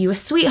that you were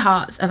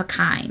sweethearts of a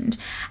kind.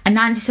 And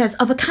Nancy says,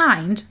 of a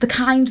kind? The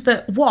kind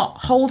that what?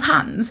 Hold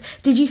hands?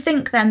 Did you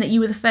think then that you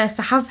were the first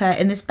to have her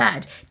in this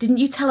bed? Didn't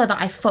you tell her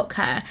that I fuck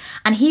her?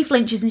 And he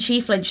flinches and she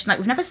flinches. Like,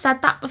 we've never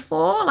said that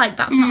before. Like,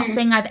 that's not a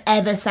thing I've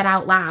ever said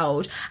out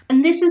loud.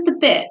 And this is the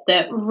bit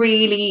that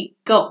really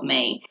got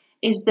me,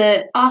 is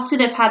that after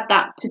they've had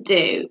that to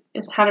do,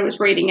 as Hannah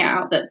was reading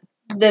out, that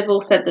they've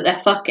all said that they're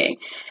fucking,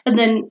 and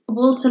then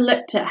Walter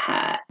looked at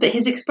her, but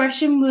his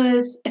expression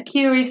was a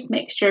curious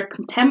mixture of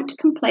contempt,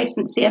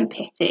 complacency and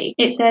pity.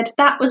 It said,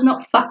 that was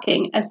not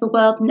fucking as the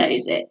world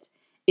knows it.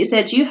 It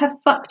said, you have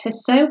fucked her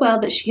so well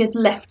that she has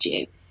left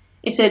you.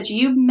 It said,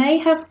 you may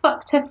have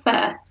fucked her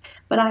first,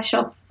 but I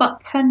shall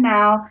fuck her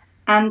now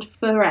and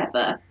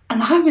forever.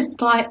 And I was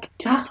like,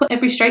 that's what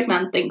every straight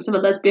man thinks of a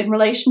lesbian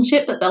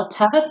relationship, that they'll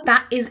turn.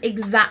 That is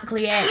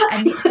exactly it.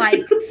 And it's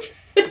like,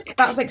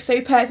 that's like so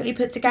perfectly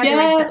put together.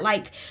 Yeah. Is that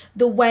like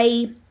the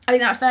way, I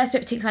think that first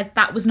bit particularly, like,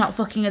 that was not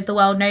fucking as the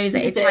world knows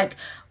it. It's like,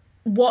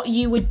 what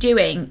you were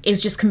doing is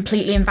just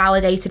completely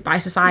invalidated by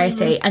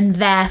society, and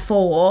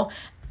therefore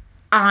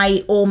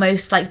I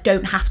almost like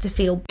don't have to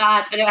feel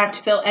bad. I don't have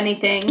to feel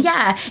anything.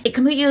 Yeah, it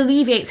completely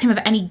alleviates him of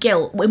any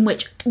guilt, in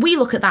which we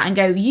look at that and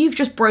go, you've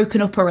just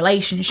broken up a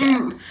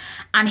relationship.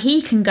 And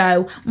he can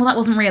go, well, that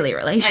wasn't really a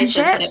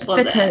relationship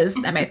because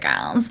they're both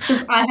girls.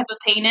 I have a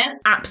penis.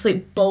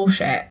 Absolute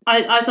bullshit.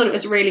 I thought it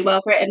was really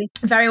well written.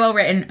 Very well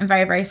written and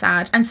very, very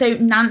sad. And so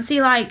Nancy,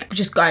 like,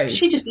 just goes.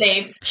 She just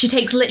leaves. She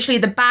takes literally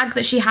the bag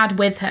that she had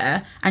with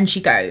her and she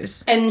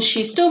goes. And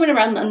she's storming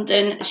around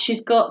London.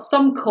 She's got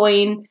some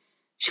coin.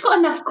 She's got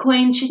enough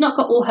coin. She's not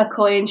got all her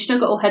coin. She's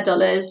not got all her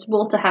dollars.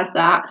 Walter has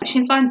that.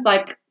 She finds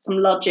like some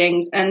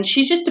lodgings and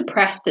she's just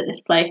depressed at this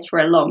place for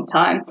a long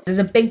time. There's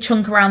a big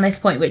chunk around this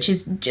point which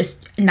is just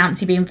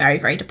Nancy being very,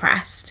 very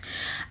depressed.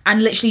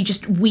 And literally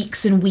just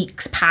weeks and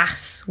weeks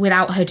pass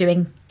without her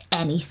doing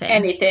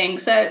anything.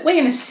 So we're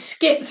going to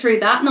skip through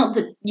that. Not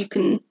that you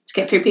can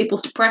skip through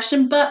people's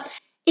depression, but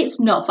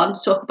it's not fun to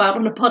talk about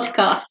on a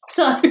podcast.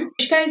 So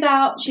she goes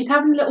out, she's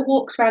having little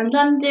walks around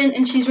London,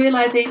 and she's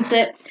realising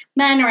that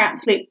men are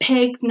absolute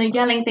pigs and they're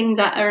yelling things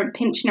at her and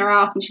pinching her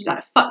ass, and she's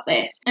like, fuck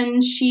this.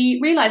 And she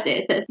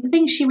realises that the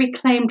things she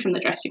reclaimed from the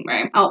dressing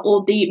room are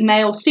all the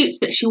male suits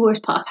that she wore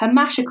as part of her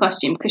Masha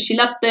costume because she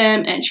loved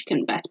them and she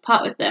couldn't bear to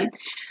part with them.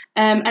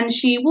 And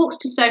she walks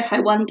to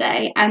Soho one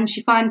day and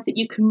she finds that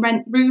you can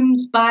rent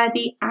rooms by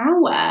the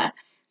hour.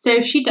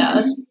 So she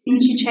does,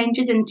 and she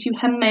changes into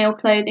her male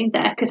clothing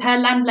there, because her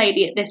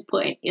landlady at this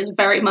point is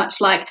very much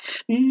like,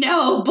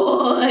 no,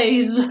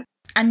 boys.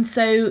 And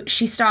so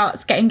she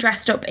starts getting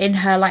dressed up in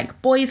her,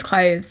 like, boys'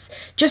 clothes,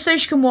 just so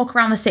she can walk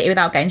around the city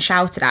without getting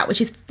shouted at,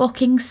 which is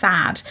fucking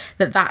sad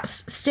that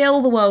that's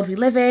still the world we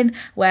live in,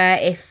 where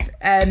if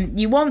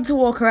you want to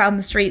walk around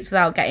the streets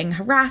without getting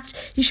harassed,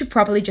 you should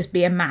probably just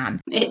be a man.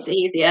 It's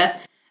easier.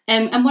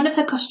 And one of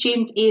her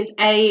costumes is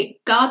a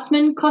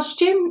guardsman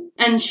costume,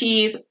 and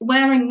she's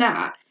wearing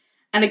that.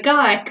 And a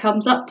guy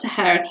comes up to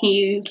her and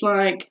he's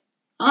like,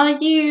 are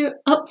you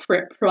up for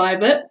it,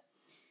 private?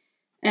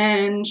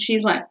 And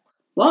she's like,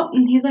 what?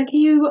 And he's like, are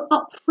you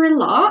up for a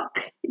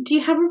lark? Do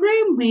you have a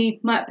room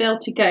we might be able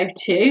to go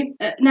to?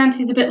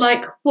 Nancy's a bit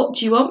like, what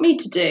do you want me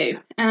to do?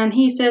 And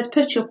he says,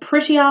 put your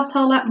pretty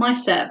asshole at my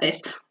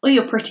service, or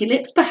your pretty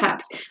lips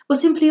perhaps, or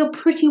simply your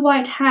pretty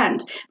white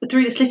hand, but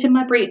through the slit in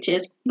my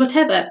breeches,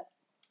 whatever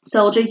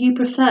soldier you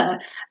prefer.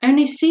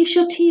 Only cease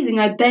your teasing,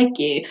 I beg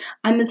you.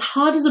 I'm as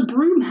hard as a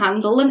broom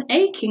handle and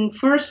aching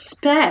for a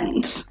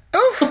spend.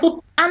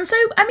 Oh, and so,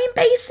 I mean,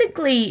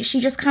 basically, she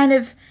just kind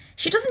of...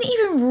 She doesn't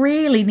even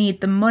really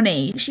need the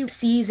money. She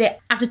sees it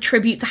as a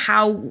tribute to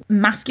how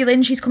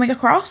masculine she's coming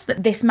across,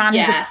 that this man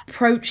has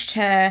approached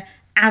her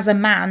as a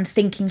man,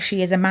 thinking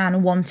she is a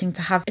man, wanting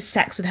to have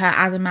sex with her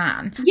as a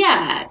man.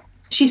 Yeah,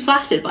 she's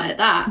flattered by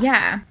that.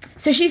 Yeah.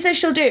 So she says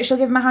she'll do it. She'll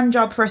give him a hand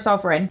job for a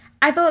sovereign.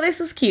 I thought this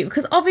was cute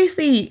because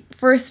obviously,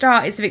 for a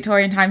start, it's the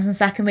Victorian times, and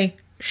secondly,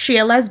 she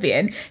a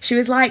lesbian. She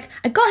was like,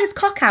 I got his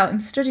cock out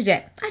and studied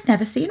it. I'd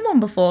never seen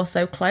one before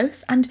so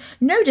close, and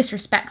no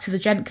disrespect to the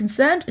gent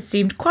concerned, it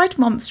seemed quite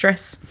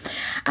monstrous.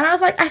 And I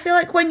was like, I feel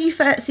like when you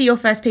see your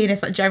first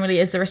penis, that generally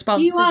is the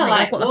response, you are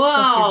like, what the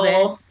fuck is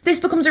this? This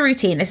becomes a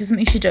routine. This is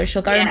something she does.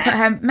 She'll go and put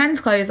her men's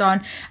clothes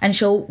on, and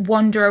she'll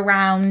wander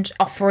around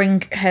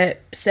offering her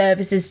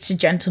services to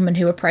gentlemen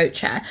who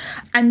approach her.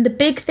 And the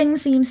big thing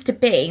seems to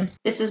be,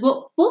 this is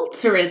what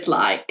Walter is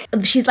like.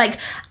 She's like,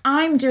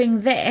 I'm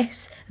doing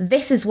this.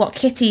 This is what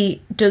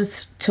Kitty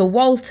does to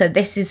Walter.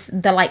 This is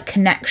the like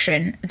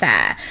connection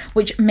there,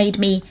 which made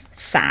me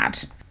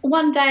sad.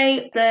 One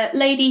day, the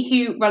lady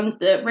who runs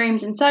the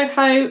rooms in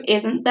Soho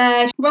isn't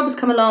there. Rob has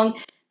come along,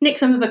 nicked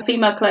some of her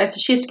female clothes, so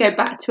she has to go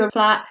back to her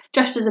flat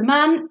dressed as a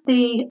man.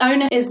 The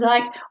owner is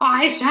like,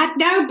 I said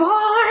no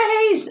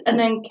boys, and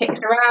then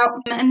kicks her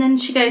out. And then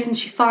she goes and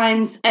she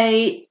finds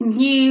a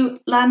new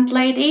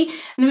landlady.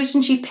 And the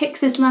reason she picks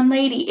this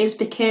landlady is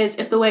because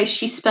of the way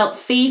she spelt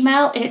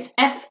female. It's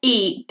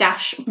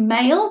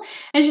F-E-male.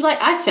 And she's like,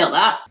 I feel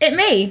that. It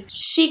me.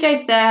 She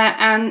goes there,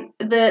 and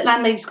the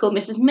landlady's called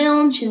Mrs.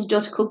 Milne. She has a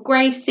daughter called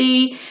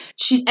Gracie.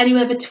 She's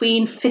anywhere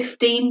between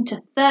 15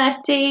 to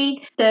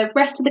 30. The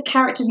rest of the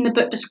characters in the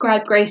book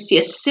describe Gracie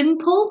as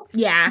simple.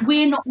 Yeah.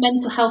 We're not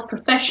mental health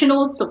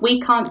professionals, so we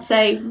can't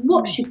say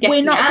what she's getting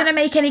We're not at. going to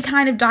make any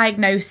kind of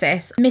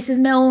diagnosis. Mrs.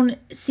 Milne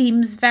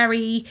seems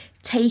very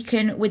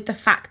taken with the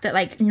fact that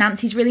like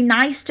Nancy's really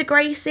nice to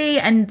Gracie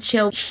and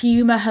she'll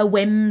humour her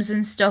whims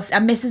and stuff,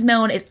 and Mrs.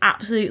 Milne is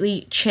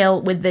absolutely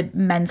chill with the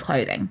men's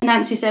clothing.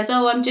 Nancy says,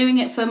 oh, I'm doing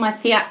it for my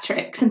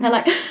theatrics, and they're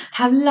like,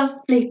 how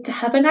lovely to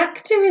have an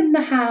actor in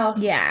the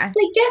house. Yeah.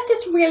 They get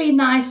this really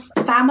nice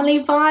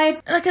family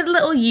vibe. Like a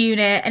little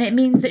unit, and it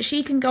means that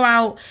she can go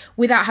out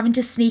without having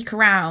to sneak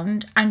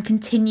around and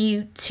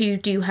continue to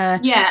do her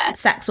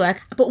sex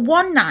work. But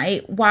one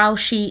night, while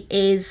she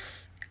is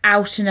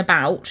out and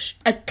about,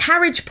 a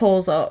carriage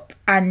pulls up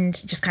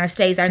and just kind of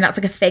stays there, and that's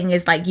like a thing,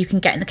 is like you can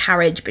get in the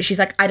carriage, but she's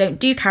like, I don't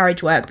do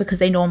carriage work because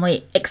they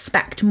normally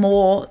expect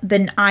more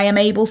than I am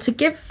able to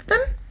give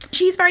them.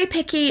 She's very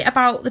picky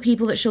about the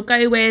people that she'll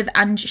go with,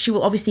 and she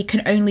will obviously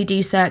can only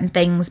do certain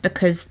things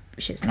because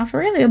she's not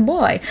really a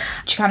boy.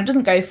 She kind of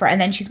doesn't go for it, and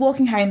then she's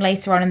walking home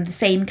later on and the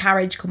same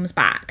carriage comes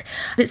back.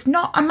 It's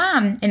not a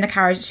man in the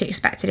carriage that she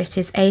expected, it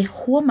is a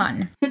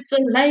woman. It's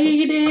a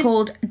lady.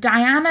 Called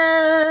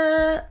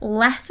Diana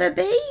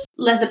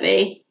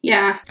Leatherby,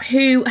 yeah.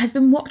 who has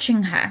been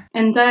watching her.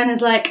 And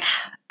Diana's like,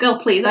 girl,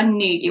 please, I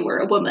knew you were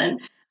a woman.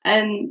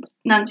 And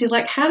Nancy's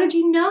like, how did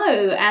you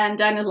know? And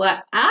Diana's like,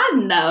 I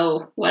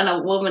know when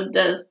a woman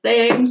does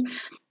things.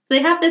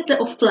 They have this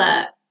little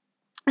flirt.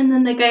 And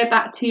then they go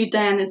back to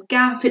Diana's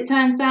gaff. It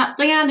turns out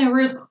Diana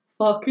is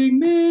fucking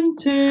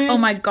minty. Oh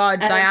my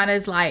God,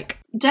 Diana's like...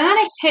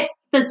 Diana hit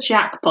the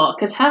jackpot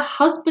because her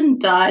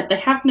husband died, they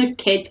have no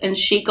kids, and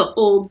she got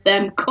all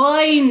them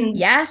coins.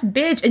 Yes,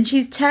 bitch. And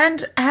she's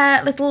turned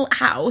her little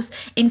house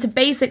into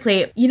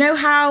basically, you know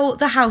how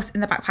the house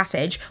in the back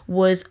passage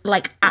was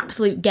like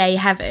absolute gay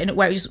heaven,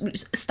 where it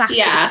was staffed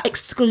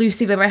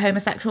exclusively by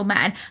homosexual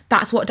men?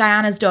 That's what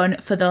Diana's done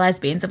for the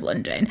lesbians of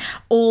London.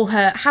 All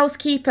her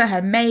housekeeper,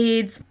 her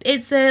maids,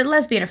 it's a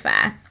lesbian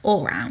affair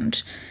all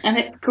round. And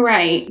it's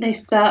great. They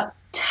start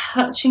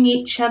touching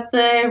each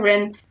other,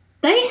 and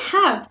they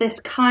have this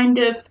kind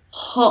of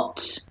hot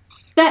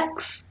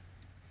sex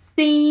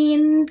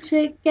scene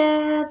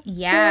together.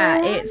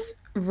 Yeah, it's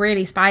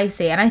really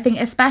spicy. And I think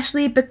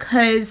especially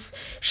because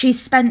she's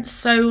spent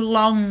so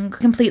long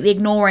completely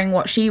ignoring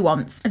what she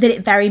wants, that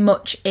it very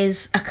much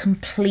is a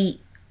complete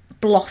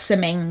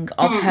blossoming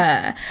of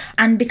her.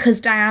 And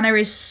because Diana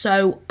is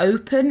so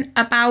open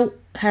about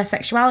her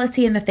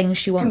sexuality and the things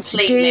she wants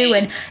to do,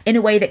 and in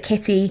a way that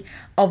Kitty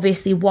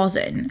obviously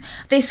wasn't.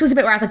 This was a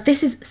bit where I was like,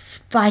 this is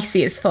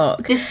spicy as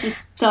fuck. This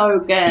is so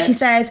good. She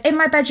says, in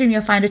my bedroom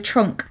you'll find a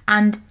trunk,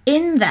 and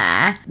in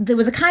there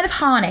was a kind of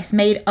harness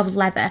made of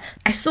leather.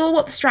 I saw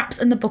what the straps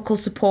and the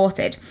buckles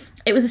supported.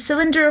 It was a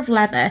cylinder of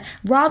leather,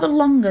 rather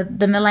longer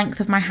than the length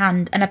of my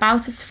hand and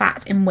about as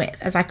fat in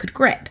width as I could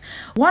grip.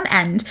 One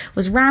end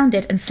was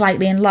rounded and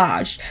slightly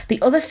enlarged,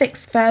 the other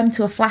fixed firm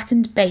to a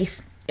flattened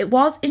base. It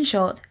was, in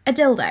short, a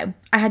dildo.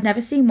 I had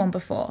never seen one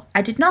before.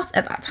 I did not,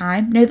 at that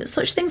time, know that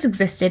such things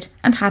existed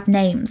and had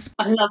names.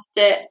 I loved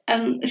it.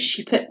 And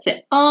she puts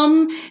it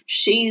on.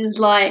 She's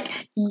like,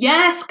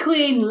 yes,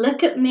 queen,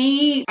 look at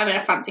me. I'm in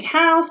a fancy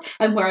house.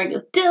 I'm wearing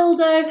a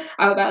dildo.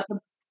 I'm about to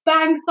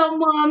bang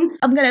someone.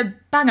 I'm going to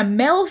bang a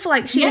MILF,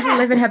 like she is Yeah.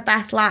 living her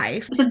best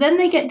life. So then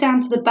they get down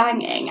to the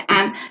banging,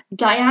 and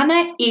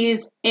Diana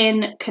is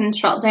in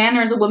control.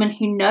 Diana is a woman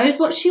who knows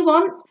what she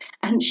wants,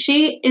 and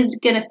she is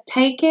going to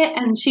take it,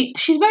 and she's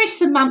very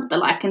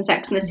Samantha-like in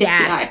Sex and the City,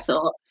 Yes. I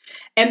thought,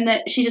 in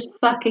that she just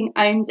fucking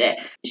owns it.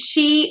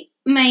 She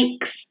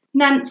makes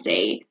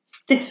Nancy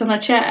sit on a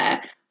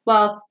chair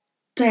while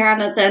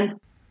Diana then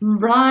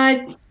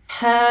rides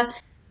her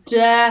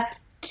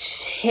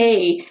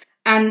dirty.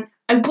 And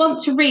I want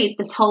to read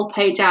this whole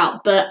page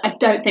out, but I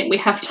don't think we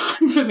have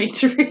time for me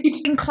to read.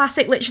 In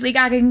classic literally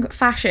gagging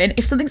fashion,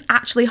 if something's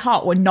actually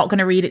hot, we're not going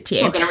to read it to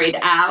you. I'm not going to read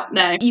it out,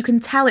 no. You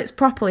can tell it's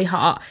properly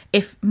hot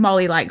if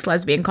Molly likes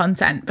lesbian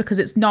content, because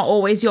it's not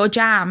always your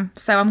jam.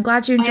 So I'm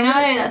glad you enjoyed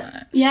it.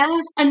 Yeah.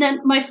 And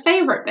then my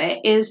favourite bit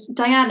is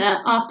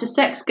Diana, after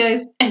sex,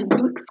 goes, "Oh,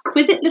 you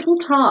exquisite little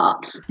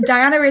tart."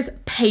 Diana is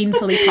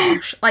painfully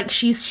posh. Like,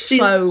 she's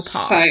so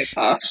posh.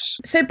 So posh.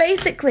 So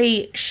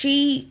basically,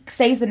 she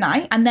stays the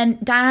night, and then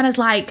Diana's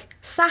like,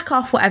 sack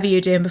off whatever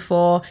you're doing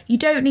before. You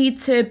don't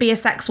need to be a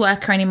sex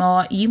worker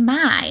anymore. You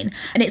mine.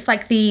 And it's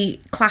like the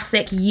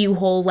classic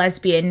U-Haul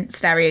lesbian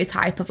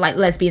stereotype of like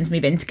lesbians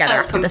move in together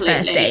after the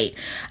first date.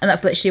 And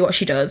that's literally what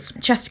she does.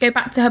 She has to go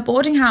back to her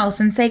boarding house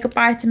and say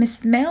goodbye to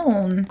Mrs.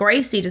 Milne.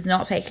 Gracie does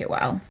not take it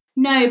well.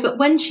 No, but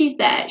when she's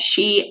there,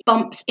 she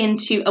bumps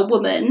into a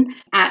woman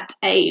at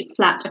a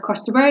flat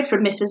across the road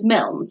from Mrs.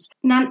 Milne's.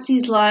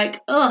 Nancy's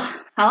like, ugh,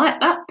 I like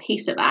that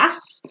piece of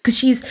ass. Because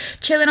she's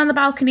chilling on the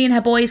balcony in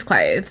her boys'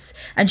 clothes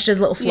and she does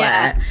a little flirt.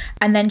 Yeah.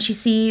 And then she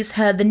sees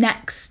her the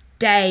next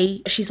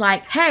day. She's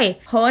like,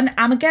 hey, hon,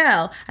 I'm a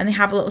girl. And they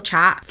have a little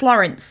chat.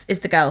 Florence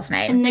is the girl's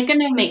name. And they're going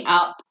to meet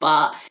up,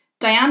 but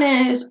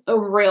Diana's a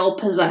real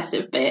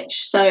possessive bitch,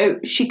 so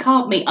she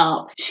can't meet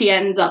up. She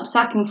ends up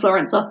sacking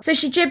Florence off. So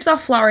she jibs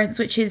off Florence,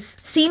 which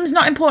seems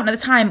not important at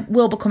the time,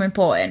 will become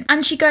important.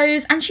 And she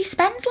goes and she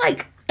spends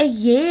like a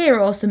year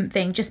or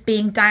something just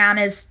being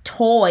Diana's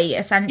toy,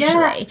 essentially.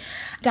 Yeah.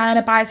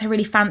 Diana buys her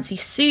really fancy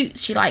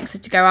suits. She likes her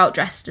to go out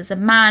dressed as a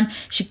man.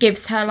 She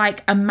gives her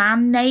like a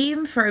man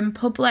name for in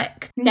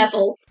public.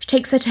 Neville. She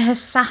takes her to her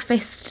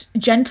Sapphist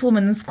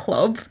gentleman's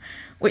club,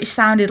 which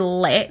sounded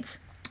lit.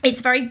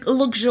 It's very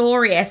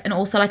luxurious and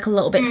also like a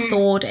little bit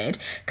sordid,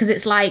 because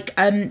it's like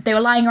they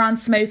were lying around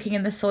smoking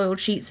in the soiled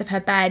sheets of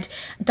her bed.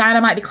 Diana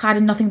might be clad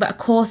in nothing but a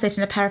corset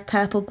and a pair of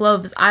purple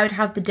gloves. I would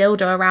have the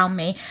dildo around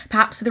me,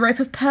 perhaps with a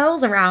rope of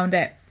pearls around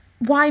it.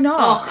 Why not?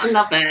 Oh, I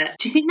love it.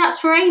 Do you think that's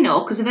for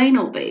anal, because of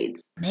anal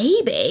beads?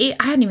 Maybe.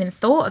 I hadn't even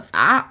thought of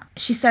that.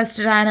 She says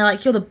to Diana,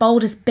 like, you're the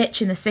boldest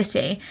bitch in the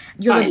city.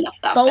 You're I the love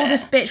that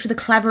boldest bitch with the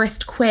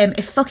cleverest quim.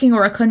 If fucking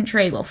were a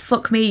country, well,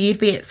 fuck me, you'd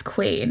be its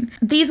queen.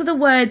 These are the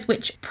words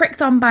which,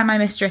 pricked on by my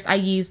mistress, I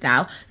use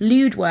now.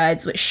 Lewd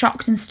words which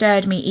shocked and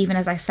stirred me even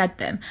as I said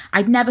them.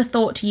 I'd never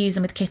thought to use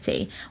them with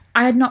Kitty.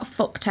 I had not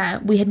fucked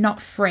her, we had not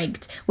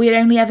frigged, we had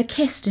only ever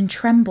kissed and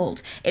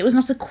trembled. It was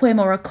not a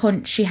quim or a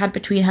cunt she had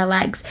between her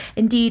legs.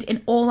 Indeed,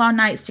 in all our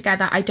nights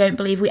together, I don't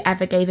believe we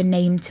ever gave a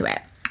name to it.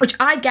 Which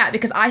I get,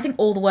 because I think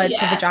all the words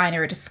for vagina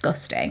are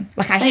disgusting.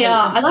 Like, I hate them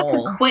I like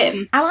all. a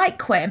quim. I like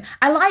quim.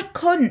 I like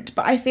cunt,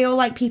 but I feel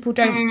like people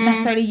don't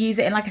necessarily use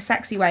it in like a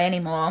sexy way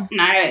anymore.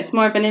 No, it's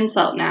more of an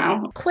insult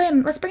now.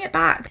 Quim, let's bring it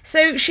back.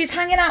 So she's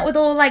hanging out with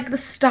all like the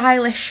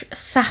stylish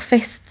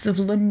Saphists of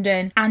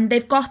London, and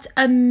they've got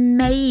a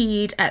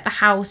maid at the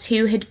house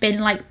who had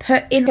been like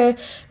put in a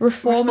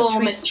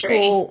reformatory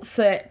school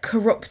for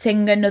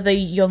corrupting another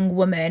young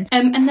woman.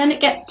 And then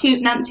it gets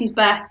to Nancy's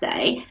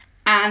birthday,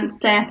 and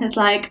Diana's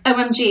like,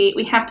 OMG,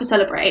 we have to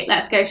celebrate,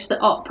 let's go to the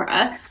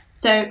opera.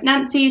 So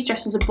Nancy's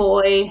dressed as a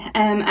boy,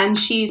 and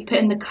she's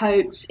putting the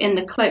coats in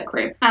the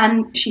cloakroom,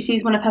 and she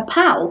sees one of her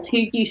pals who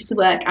used to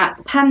work at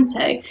the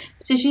Panto.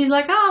 So she's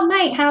like, oh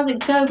mate, how's it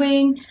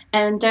going?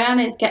 And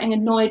Diana is getting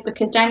annoyed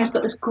because Diana's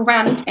got this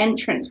grand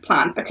entrance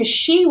plan, because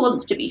she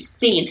wants to be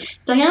seen.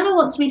 Diana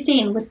wants to be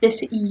seen with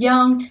this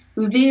young,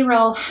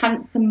 virile,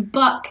 handsome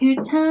buck who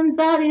turns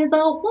out is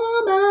a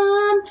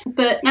woman.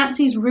 But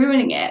Nancy's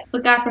ruining it. The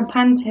guy from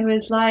Panto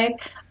is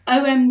like,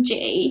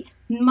 OMG,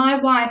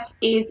 my wife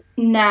is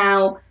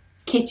now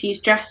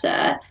Kitty's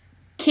dresser.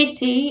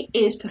 Kitty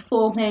is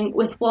performing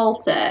with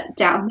Walter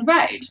down the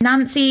road.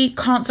 Nancy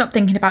can't stop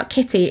thinking about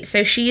Kitty,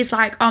 so she's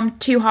like, I'm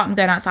too hot, I'm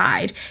going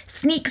outside.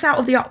 Sneaks out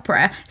of the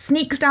opera,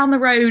 sneaks down the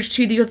road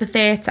to the other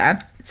theatre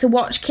to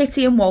watch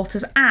Kitty and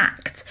Walter's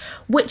act,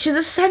 which is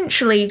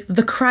essentially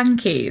The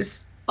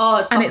Crankies. Oh,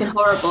 it's fucking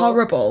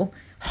horrible.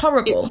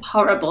 It's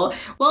horrible.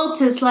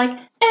 Walter's like,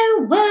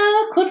 oh,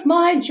 where could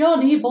my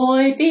Johnny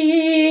boy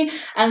be?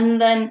 And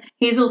then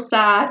he's all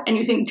sad, and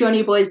you think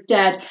Johnny boy's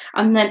dead.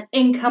 And then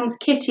in comes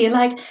Kitty,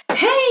 like,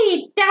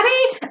 hey,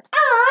 Daddy,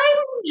 I'm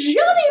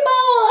Johnny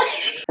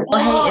boy.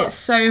 Well, hate it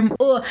so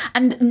much.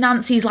 And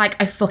Nancy's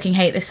like, I fucking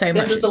hate this so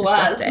much. This is the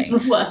worst. This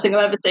is the worst thing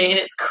I've ever seen.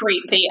 It's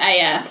creepy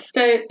AF.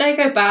 So they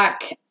go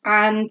back,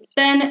 and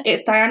then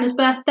it's Diana's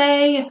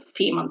birthday a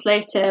few months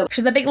later.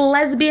 She's a big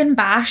lesbian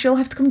bash. You'll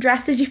have to come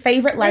dressed as your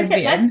favourite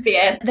lesbian.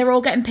 They're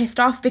all getting pissed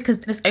off because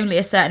there's only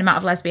a certain amount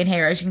of lesbian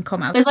heroes you can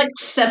come out. There's like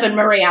 7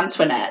 Marie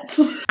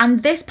Antoinettes.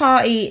 And this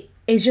party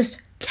is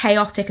just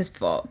chaotic as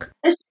fuck.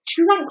 There's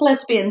drunk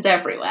lesbians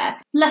everywhere,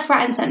 left,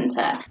 right and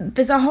centre.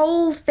 There's a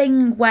whole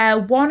thing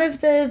where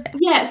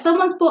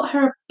someone's bought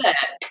her a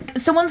book.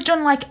 Someone's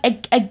done like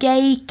a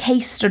gay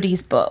case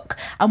studies book,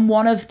 and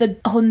one of the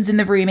Huns in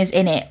the room is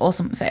in it or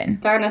something.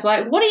 Diana's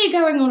like, what are you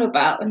going on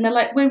about? And they're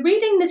like, we're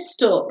reading this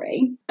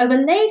story of a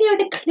lady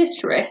with a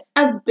clitoris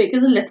as big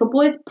as a little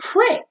boy's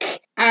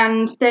prick.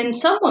 And then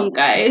someone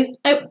goes,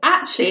 oh,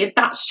 actually,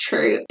 that's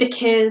true,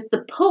 because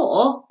the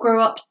poor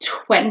grow up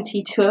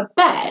 20 to a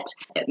bed.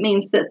 It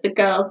means that the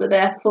girls are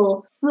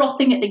therefore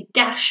frothing at the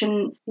gash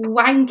and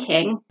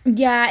wanking.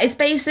 Yeah, it's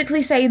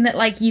basically saying that,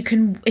 like, you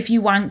can, if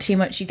you wank too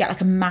much, you get,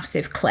 like, a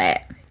massive clit.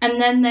 And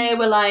then they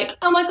were like,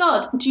 oh my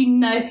God, do you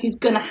know who's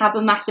going to have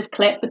a massive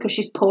clit because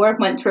she's poor and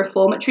went to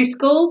reformatory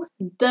school?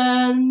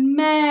 The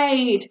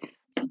maid.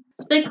 So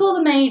they call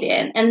the maid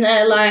in and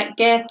they're like,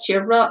 get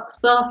your rocks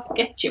off,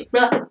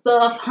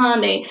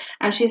 honey.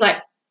 And she's like,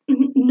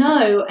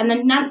 no. And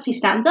then Nancy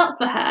stands up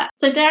for her.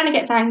 So Diana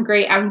gets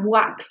angry and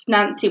whacks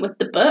Nancy with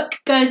the book,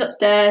 goes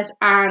upstairs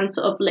and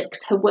sort of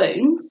licks her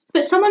wounds.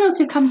 But someone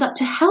also comes up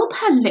to help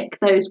her lick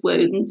those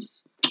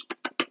wounds.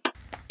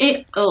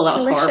 That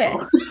was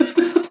delicious.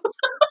 Horrible.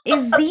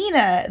 Is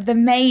Xena the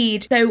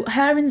maid? So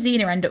her and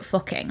Xena end up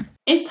fucking.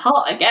 It's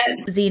hot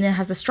again. Xena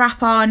has the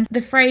strap on.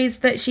 The phrase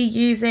that she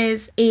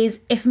uses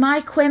is, if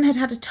my Quim had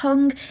had a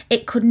tongue,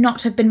 it could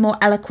not have been more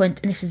eloquent.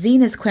 And if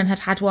Xena's Quim had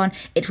had one,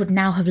 it would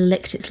now have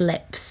licked its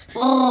lips.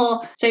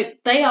 Oh, so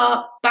they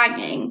are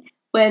banging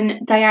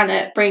when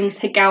Diana brings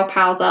her gal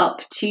pals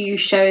up to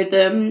show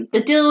them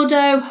the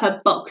dildo,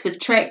 her box of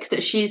tricks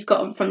that she's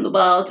gotten from the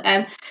world.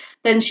 And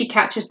then she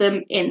catches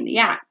them in the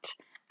act.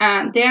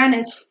 And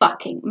Diana's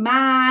fucking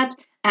mad.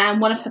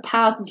 And one of her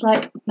pals is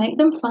like, make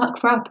them fuck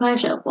for our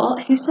pleasure.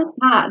 What? Who said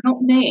that?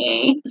 Not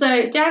me.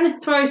 So Diana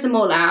throws them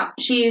all out.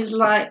 She's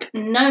like,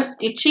 nope,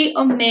 you cheat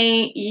on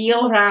me.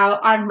 You're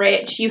out. I'm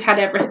rich. You had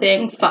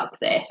everything. Fuck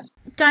this.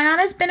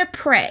 Diana's been a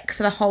prick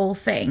for the whole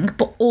thing,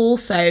 but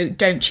also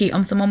don't cheat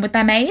on someone with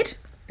their maid.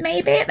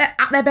 Maybe at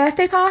their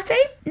birthday party.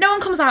 No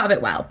one comes out of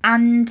it well.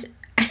 And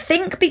I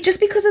think just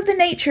because of the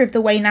nature of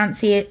the way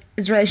Nancy's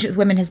relationship with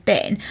women has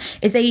been,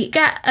 is they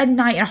get a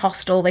night in a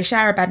hostel, they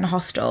share a bed in a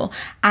hostel,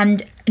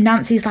 and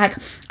Nancy's like,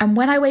 and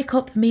when I wake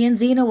up, me and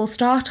Xena will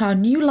start our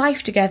new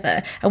life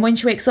together. And when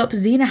she wakes up,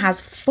 Xena has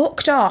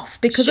fucked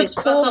off because of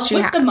course she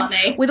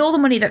has. With all the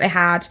money that they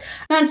had.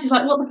 Nancy's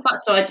like, what the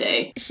fuck do I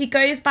do? She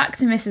goes back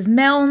to Mrs.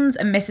 Milnes,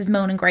 and Mrs.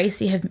 Milne and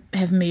Gracie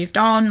have moved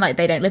on. Like,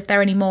 they don't live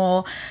there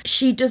anymore.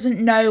 She doesn't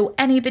know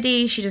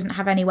anybody. She doesn't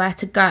have anywhere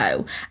to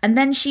go. And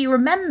then she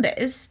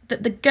remembers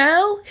that the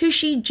girl who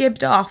she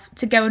jibbed off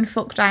to go and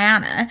fuck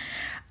Diana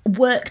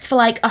worked for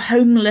like a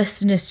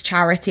homelessness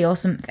charity or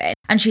something.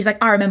 And she's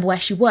like, I remember where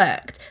she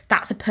worked.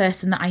 That's a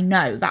person that I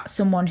know. That's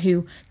someone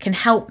who can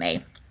help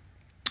me.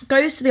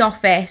 Goes to the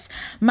office,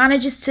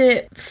 manages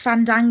to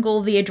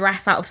fandangle the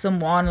address out of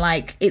someone.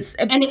 Like,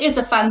 and it is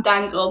a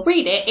fandangle.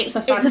 Read it. It's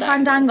a fandangle. It's a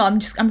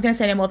fandangle. I'm going to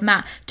say no more than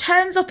that.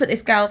 Turns up at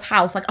this girl's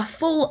house like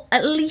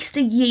at least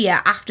a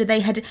year after they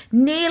had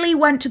nearly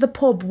went to the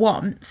pub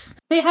once.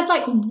 They had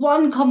like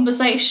one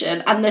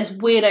conversation and this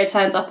weirdo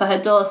turns up at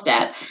her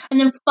doorstep and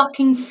then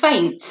fucking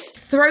faints.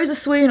 Throws a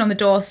swoon on the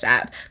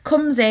doorstep,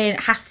 comes in,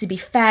 has to be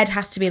fed,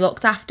 has to be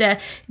looked after,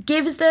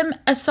 gives them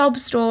a sob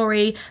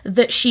story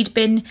that she'd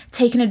been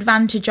taken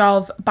advantage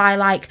of by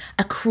like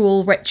a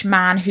cruel rich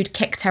man who'd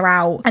kicked her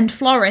out. And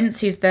Florence,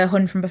 who's the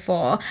Hun from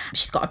before,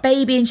 she's got a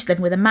baby and she's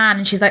living with a man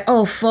and she's like,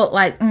 oh fuck,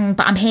 like,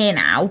 but I'm here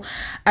now.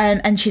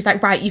 And she's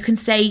like, right, you can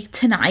stay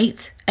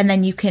tonight and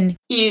then you've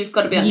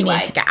got to be on your way. You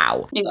need to get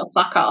out. You got to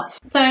fuck off.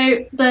 So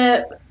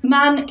the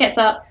man gets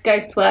up,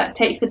 goes to work,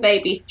 takes the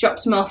baby,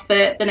 drops him off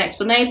at the next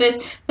door neighbours.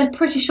 They're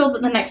pretty sure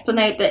that the next door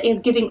neighbour is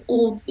giving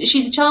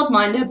she's a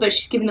childminder, but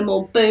she's giving them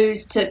all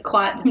booze to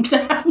quiet them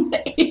down.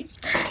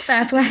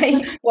 Fair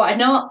play. Why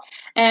not?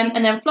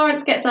 And then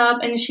Florence gets up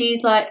and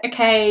she's like,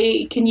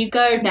 okay, can you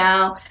go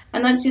now?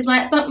 And then she's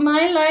like, but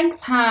my legs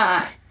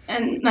hurt.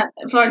 And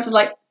Florence is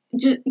like,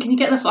 can you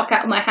get the fuck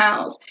out of my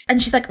house?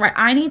 And she's like, right,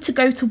 I need to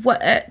go to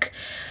work.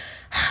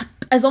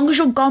 As long as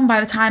you're gone by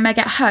the time I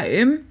get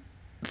home,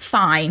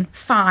 fine,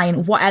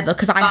 whatever,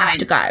 because I have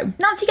to go.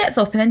 Nancy gets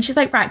up and then she's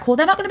like, right, cool,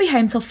 they're not going to be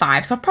home till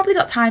 5, so I've probably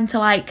got time to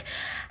like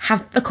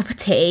have a cup of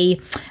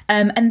tea,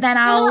 and then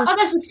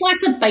there's a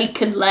slice of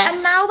bacon left.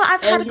 And now that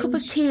I've had a cup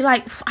of tea,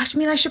 like, I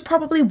mean, I should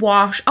probably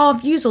wash. Oh,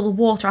 I've used all the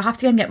water. I'll have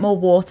to go and get more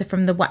water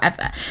from the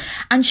whatever.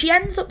 And she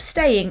ends up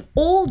staying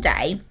all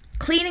day,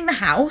 cleaning the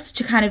house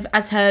to kind of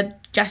as her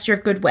gesture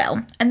of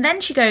goodwill. And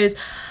then she goes,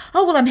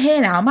 oh, well, I'm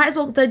here now. Might as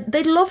well.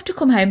 They'd love to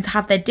come home to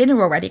have their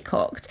dinner already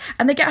cooked.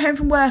 And they get home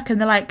from work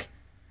and they're like,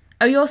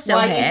 oh, you're still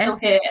Why here. are you still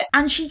here?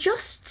 And she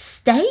just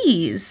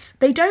stays.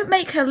 They don't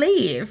make her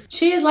leave.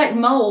 She is like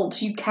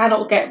mold you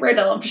cannot get rid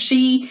of.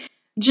 She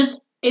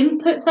just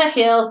inputs her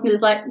heels and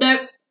is like,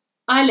 nope,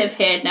 I live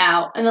here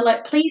now. And they're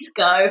like, please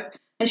go.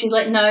 And she's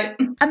like, no.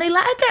 And they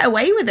let her get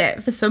away with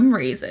it for some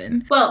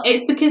reason. Well,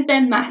 it's because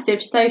they're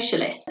massive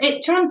socialists.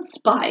 It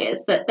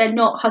transpires that they're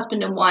not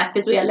husband and wife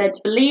as we are led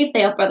to believe.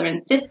 They are brother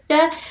and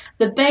sister.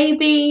 The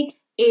baby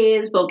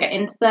is, we'll get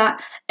into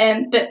that,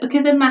 but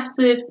because they're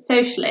massive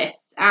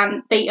socialists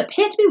and they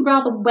appear to be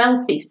rather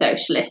wealthy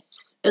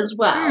socialists as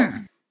well,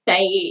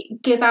 they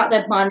give out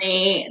their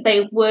money.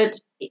 They would,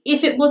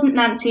 if it wasn't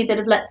Nancy, they'd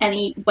have let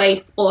any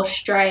waif or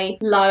stray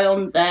lie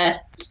on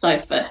their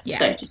sofa,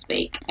 so to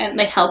speak, and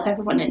they help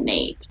everyone in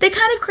need. They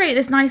kind of create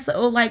this nice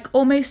little, like,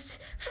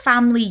 almost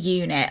family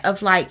unit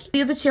of, like,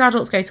 the other two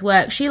adults go to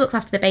work, she looks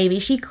after the baby,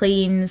 she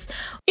cleans.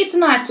 It's a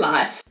nice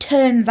life.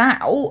 Turns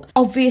out,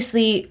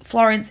 obviously,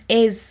 Florence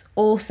is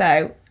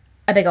also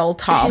a big old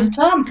Tom. She's a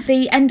Tom.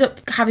 They end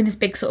up having this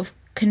big sort of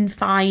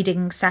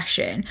confiding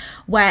session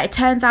where it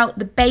turns out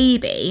the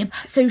baby,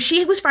 so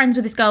she was friends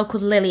with this girl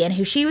called Lillian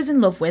who she was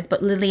in love with,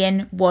 but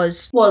Lillian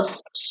was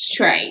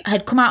straight,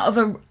 had come out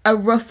of a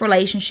rough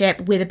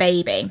relationship with a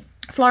baby.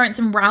 Florence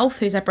and Ralph,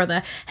 who's her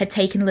brother, had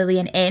taken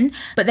Lillian in,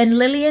 but then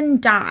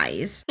Lillian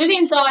dies.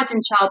 Lillian died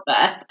in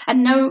childbirth,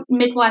 and no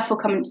midwife will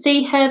come and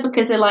see her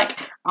because they're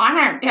like, I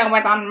don't deal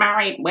with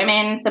unmarried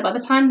women. So by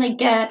the time they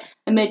get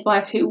a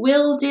midwife who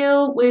will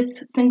deal with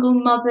single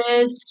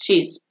mothers,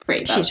 she's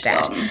pretty much she's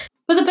dead. gone.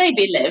 But the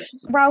baby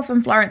lives. Ralph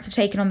and Florence have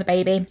taken on the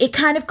baby. It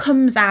kind of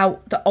comes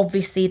out that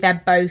obviously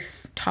they're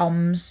both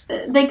Toms.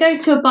 They go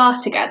to a bar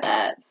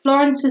together.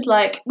 Florence is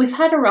like, we've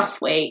had a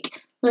rough week.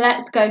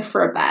 Let's go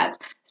for a bev.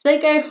 So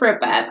they go for a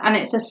bev, and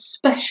it's a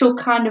special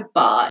kind of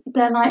bar.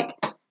 They're like,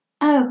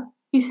 oh,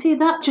 you see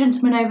that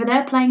gentleman over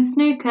there playing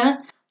snooker?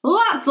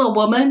 That's a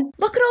woman.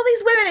 Look at all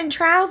these women in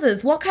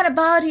trousers. What kind of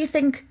bar do you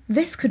think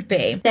this could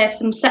be? There's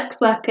some sex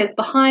workers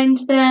behind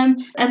them,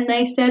 and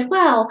they said,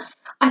 well,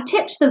 I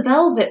tipped the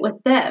velvet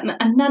with them.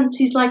 And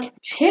Nancy's like,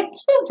 tipped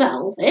the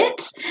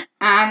velvet?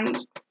 And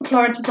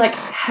Florence is like,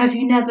 have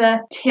you never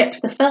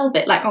tipped the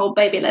velvet? Like, oh,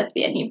 baby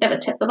lesbian, you've never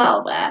tipped the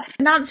velvet.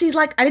 Nancy's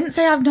like, I didn't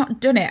say I've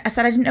not done it. I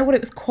said I didn't know what it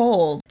was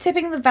called.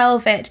 Tipping the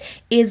velvet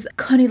is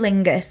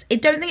cunnilingus. I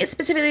don't think it's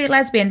specifically a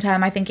lesbian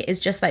term. I think it is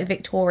just like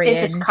Victorian.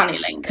 It's just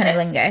cunnilingus.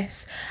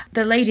 Cunnilingus.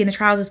 The lady in the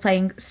trousers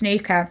playing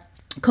snooker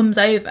comes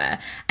over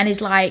and is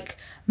like,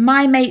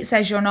 my mate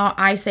says you're not,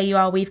 I say you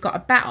are, we've got a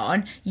bet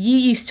on. You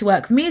used to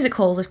work the music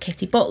halls with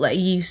Kitty Butler,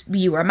 you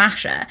were a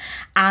masher.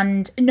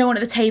 And no one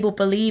at the table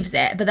believes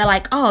it, but they're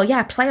like, oh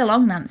yeah, play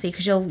along, Nancy,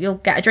 because you'll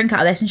get a drink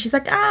out of this. And she's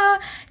like,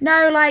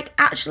 no, like,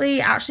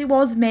 actually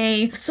was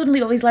me.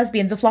 Suddenly all these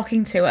lesbians are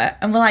flocking to her,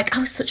 and we're like, I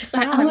was such a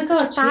fan, like, oh I was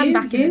such a fan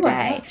back in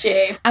the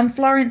day. And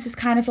Florence is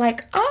kind of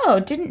like,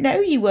 oh, didn't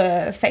know you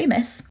were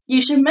famous.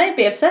 You should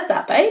maybe have said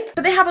that, babe.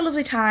 But they have a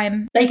lovely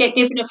time. They get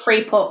given a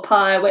free pot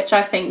pie, which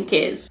I think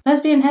is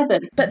lesbian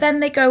heaven. But then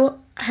they go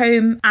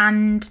home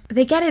and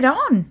they get it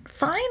on,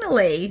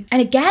 finally. And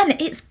again,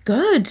 it's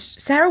good.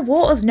 Sarah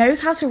Waters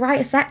knows how to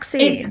write a sex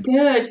scene. It's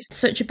good.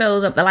 Such a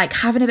build-up. They're like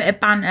having a bit of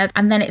banter.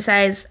 And then it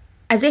says,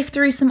 as if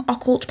through some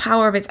occult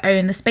power of its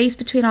own, the space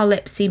between our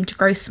lips seemed to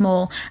grow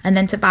small and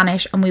then to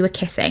vanish, and we were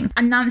kissing.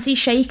 And Nancy's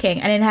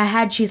shaking, and in her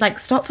head she's like,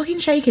 stop fucking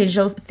shaking,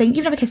 she'll think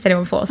you've never kissed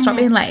anyone before, stop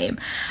being lame.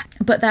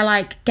 But they're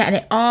like getting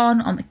it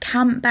on the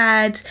camp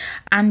bed,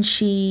 and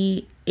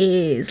she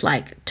is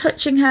like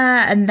touching her,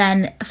 and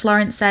then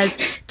Florence says,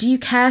 do you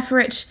care for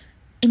it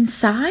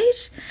inside?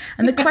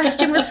 And the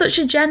question was such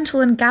a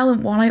gentle and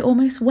gallant one, I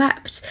almost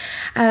wept.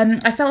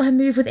 I felt her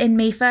move within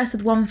me, first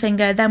with one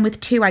finger, then with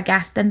two, I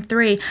guess, then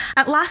three.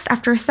 At last,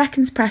 after a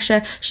second's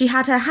pressure, she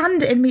had her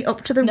hand in me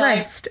up to the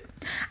wrist.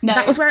 No,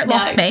 that was where it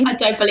lost me. I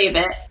don't believe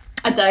it.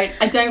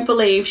 I don't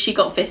believe she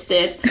got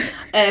fisted.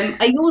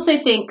 I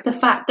also think the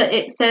fact that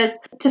it says,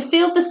 to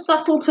feel the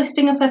subtle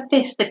twisting of her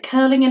fist, the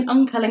curling and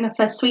uncurling of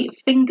her sweet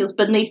fingers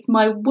beneath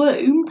my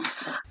womb.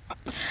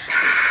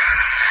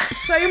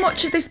 So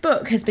much of this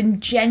book has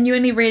been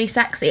genuinely really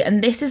sexy,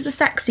 and this is the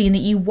sex scene that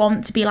you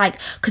want to be like,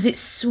 because it's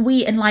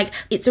sweet and like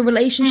it's a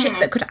relationship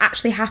that could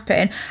actually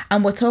happen,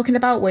 and we're talking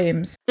about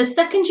wombs. The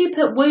second you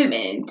put womb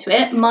into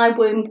it, my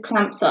womb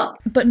clamps up.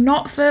 But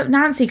not for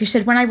Nancy, because she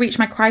said, when I reached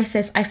my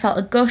crisis, I felt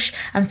a gush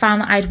and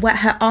found that I'd wet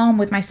her arm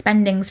with my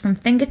spendings from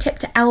fingertip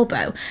to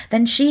elbow.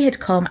 Then she had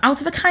come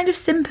out of a kind of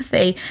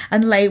sympathy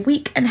and lay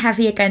weak and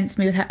heavy against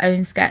me with her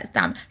own skirts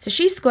damp. So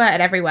she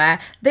squirted everywhere.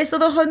 This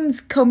other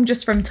hun's come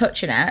just from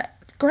touching it.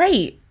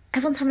 Great.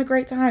 Everyone's having a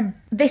great time.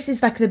 This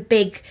is like the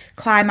big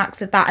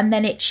climax of that, and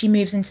then she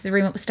moves into the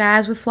room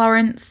upstairs with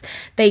Florence.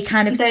 They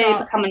start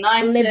become an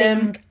item.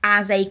 living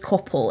as a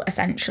couple,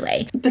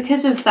 essentially.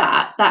 Because of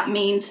that, that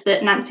means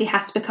that Nancy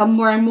has to become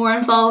more and more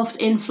involved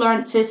in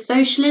Florence's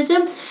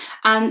socialism,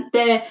 and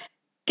they're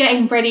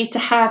getting ready to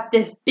have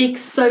this big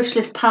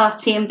socialist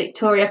party in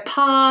Victoria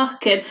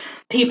Park, and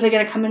people are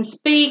going to come and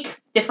speak.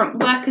 different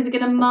workers are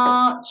going to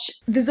march.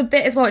 There's a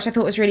bit as well which I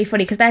thought was really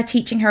funny because they're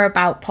teaching her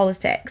about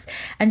politics,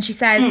 and she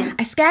says,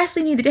 I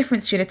scarcely knew the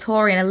difference between a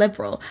Tory and a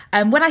Liberal.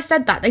 And when I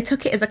said that, they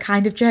took it as a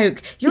kind of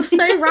joke. You're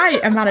so right,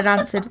 a man had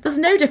answered. There's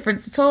no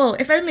difference at all.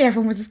 If only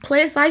everyone was as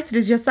clear-sighted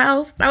as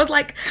yourself. And I was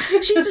like,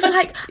 she's just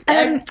like,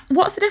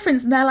 what's the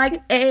difference? And they're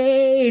like,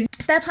 eh.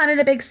 So they're planning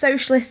a big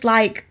socialist,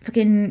 like,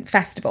 fucking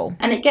festival.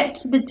 And it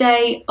gets to the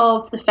day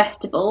of the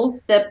festival,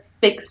 the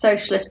big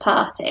socialist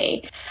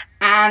party,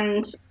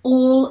 and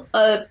all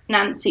of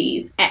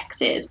Nancy's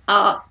exes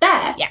are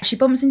there. Yeah, she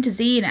bumps into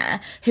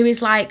Xena, who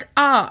is like,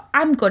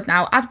 I'm good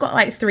now. I've got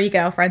like 3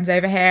 girlfriends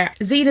over here.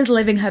 Xena's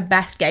living her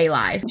best gay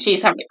life.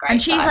 She's having a great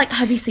And she's time. like,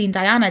 have you seen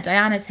Diana?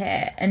 Diana's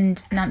here.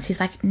 And Nancy's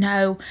like,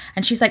 no.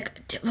 And she's like,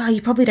 well,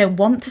 you probably don't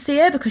want to see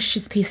her because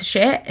she's a piece of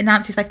shit. And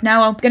Nancy's like,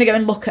 no, I'm going to go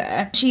and look at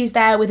her. She's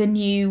there with a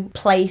new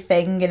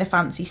plaything in a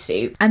fancy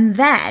suit. And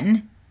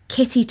then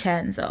Kitty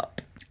turns up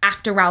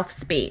after Ralph's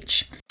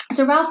speech.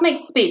 So Ralph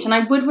makes a speech, and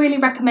I would really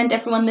recommend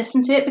everyone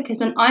listen to it,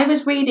 because when I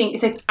was reading,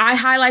 so I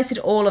highlighted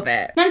all of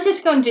it.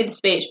 Nancy's going to do the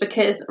speech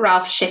because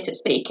Ralph's shit at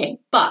speaking,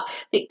 but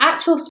the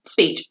actual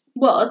speech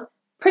was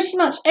pretty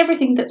much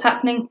everything that's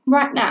happening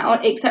right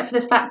now, except for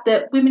the fact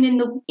that women in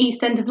the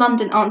East End of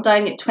London aren't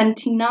dying at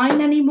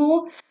 29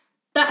 anymore.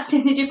 That's the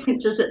only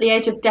difference, is that the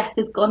age of death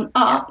has gone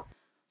up.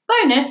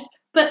 Bonus,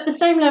 but the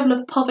same level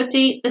of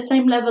poverty, the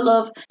same level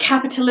of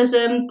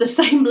capitalism, the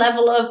same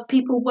level of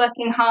people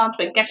working hard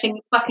but getting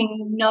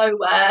fucking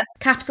nowhere.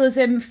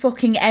 Capitalism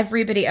fucking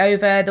everybody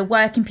over, the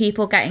working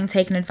people getting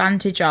taken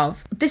advantage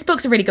of. This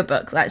book's a really good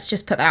book, let's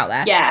just put that out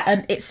there.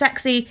 Yeah. It's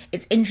sexy,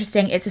 it's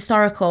interesting, it's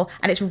historical,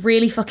 and it's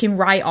really fucking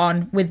right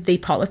on with the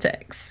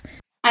politics.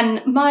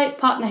 And my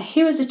partner,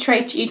 who is a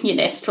trade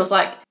unionist, was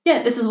like,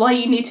 yeah, this is why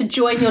you need to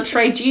join your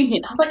trade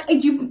union. I was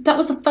like, that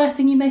was the first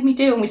thing you made me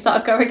do when we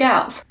started going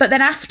out. But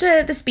then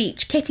after the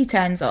speech, Kitty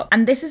turns up.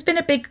 And this has been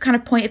a big kind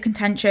of point of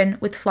contention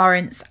with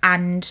Florence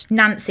and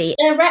Nancy.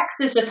 Their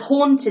exes have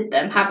haunted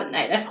them, haven't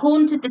they? They've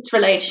haunted this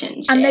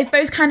relationship. And they've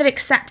both kind of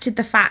accepted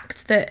the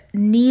fact that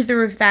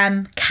neither of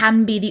them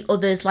can be the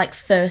other's, like,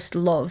 first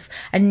love.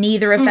 And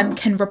neither of them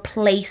can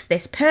replace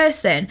this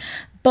person.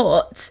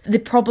 But the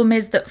problem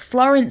is that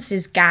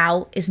Florence's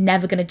gal is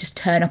never going to just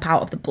turn up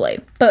out of the blue.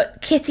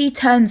 But Kitty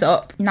turns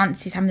up.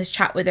 Nancy's having this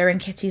chat with her, and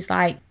Kitty's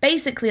like,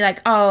 basically like,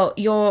 oh,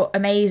 you're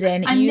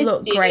amazing. You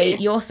look great.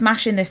 You're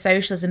smashing this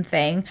socialism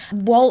thing.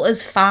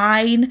 Walter's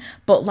fine,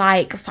 but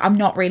like, I'm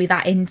not really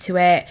that into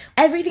it.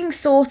 Everything's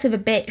sort of a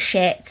bit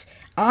shit.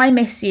 I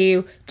miss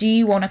you. Do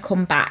you want to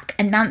come back?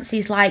 And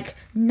Nancy's like,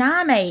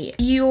 nah, mate,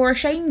 you're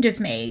ashamed of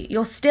me.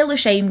 You're still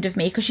ashamed of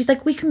me. Because she's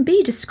like, we can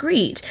be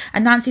discreet.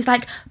 And Nancy's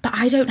like, but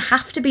I don't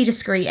have to be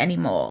discreet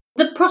anymore.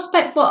 The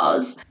prospect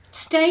was,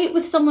 stay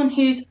with someone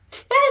who's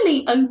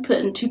fairly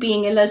open to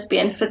being a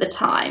lesbian for the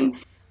time,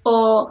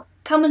 or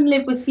come and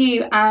live with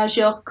you as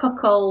your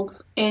cuckold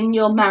in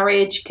your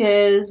marriage,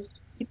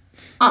 because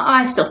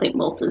I still think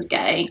Walter's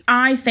gay.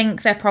 I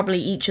think they're probably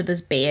each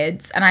other's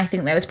beards, and I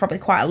think there was probably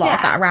quite a lot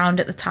of that around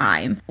at the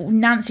time.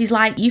 Nancy's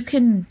like, you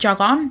can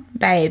jog on,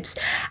 babes.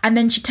 And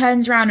then she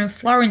turns around and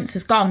Florence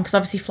has gone, because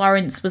obviously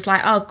Florence was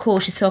like, oh, cool,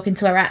 she's talking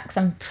to her ex.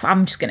 I'm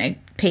just going to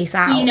peace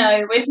out. You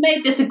know, we've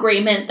made this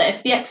agreement that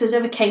if the exes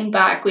ever came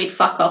back, we'd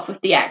fuck off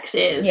with the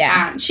exes.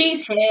 Yeah. And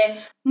she's here,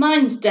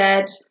 mine's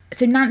dead.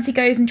 So Nancy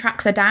goes and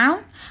tracks her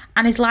down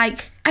and is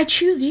like, I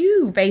choose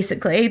you,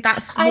 basically.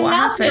 That's what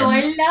happened.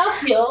 I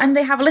love you. And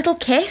they have a little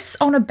kiss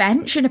on a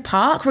bench in a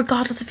park,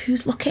 regardless of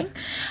who's looking.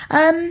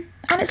 And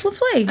it's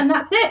lovely. And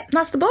that's it.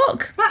 That's the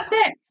book. That's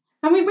it.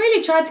 And we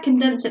really tried to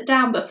condense it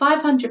down, but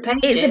 500 pages.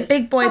 It's a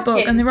big boy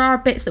book, and there are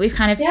bits that we've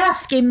kind of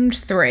skimmed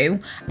through.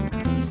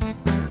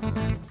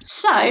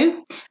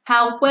 So,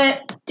 how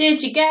wet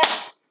did you get?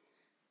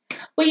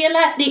 Were you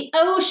like the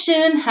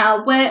ocean?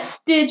 How wet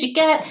did you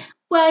get?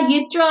 Were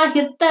you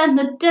drier than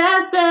the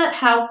desert?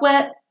 How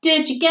wet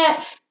did you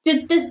get?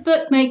 Did this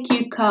book make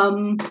you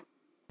come?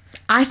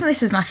 I think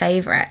this is my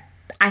favourite.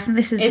 I think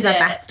this is the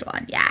best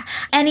one, yeah.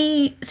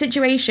 Any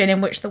situation in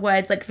which the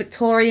words like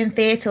Victorian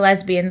theatre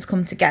lesbians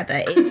come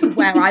together is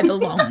where I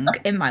belong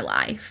in my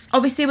life.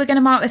 Obviously, we're going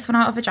to mark this one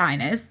out of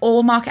vaginas, or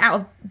we'll mark it out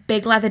of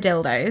big leather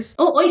dildos.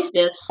 Or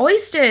oysters.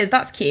 Oysters,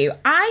 that's cute.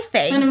 I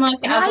think... I'm going to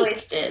mark it out of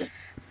oysters.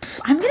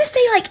 I'm going to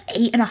say like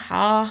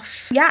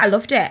 8.5. Yeah, I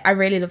loved it. I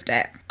really loved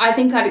it. I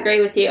think I'd agree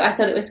with you. I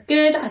thought it was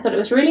good. I thought it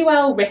was really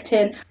well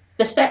written.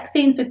 The sex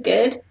scenes were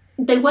good.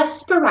 They were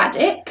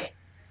sporadic.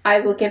 I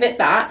will give it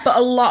that. But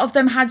a lot of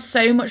them had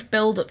so much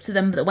build up to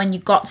them that when you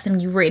got to them,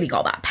 you really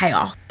got that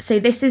payoff. So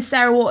this is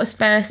Sarah Waters'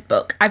 first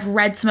book. I've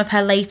read some of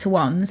her later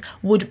ones.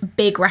 Would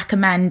big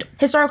recommend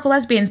historical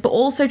lesbians, but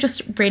also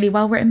just really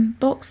well written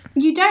books.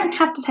 You don't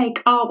have to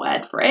take our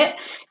word for it.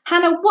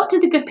 Hannah, what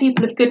did the good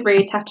people of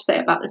Goodreads have to say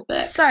about this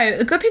book? So,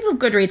 the good people of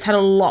Goodreads had a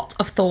lot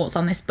of thoughts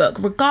on this book.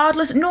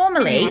 Regardless,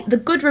 normally the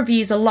good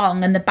reviews are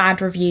long and the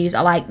bad reviews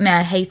are like,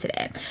 nah, hated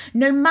it.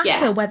 No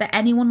matter whether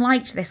anyone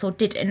liked this or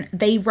didn't,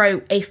 they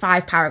wrote a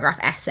 5-paragraph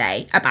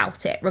essay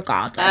about it,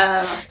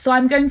 regardless. So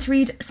I'm going to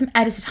read some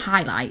edited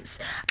highlights.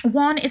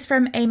 One is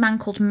from a man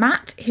called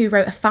Matt, who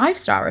wrote a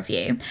 5-star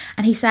review,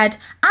 and he said,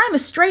 I'm a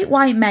straight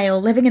white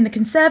male living in the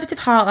conservative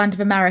heartland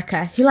of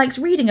America who likes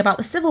reading about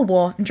the Civil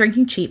War and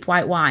drinking cheap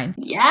white wine.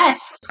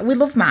 Yes. We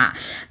love Matt.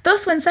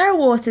 Thus, when Sarah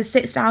Waters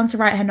sits down to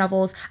write her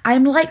novels, I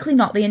am likely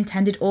not the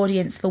intended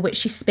audience for which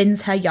she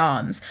spins her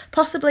yarns.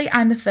 Possibly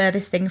I'm the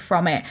furthest thing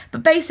from it.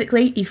 But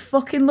basically, he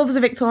fucking loves a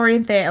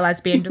Victorian theatre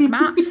lesbian, does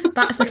Matt?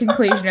 That's the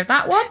conclusion of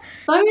that one.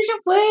 So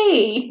should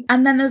we.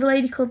 And then there's a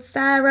lady called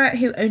Sarah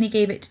who only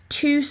gave it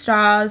 2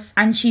 stars,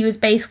 and she was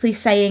basically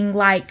saying,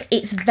 like,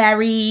 it's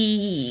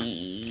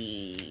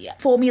very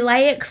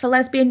formulaic for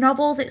lesbian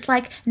novels. It's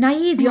like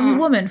naive young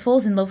woman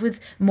falls in love with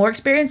more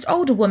experienced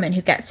older woman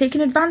who gets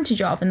taken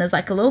advantage of, and there's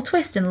like a little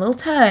twist and a little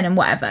turn and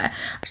whatever.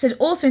 She said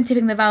also in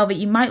Tipping the Velvet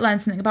you might learn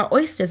something about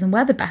oysters and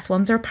where the best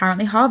ones are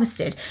apparently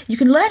harvested. You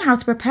can learn how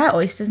to prepare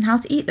oysters and how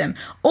to eat them.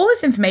 All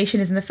this information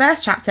is in the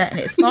first chapter and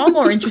it's far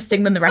more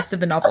interesting than the rest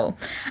of the novel.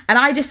 And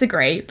I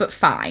disagree, but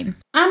fine.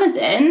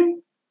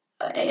 Amazon,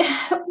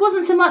 it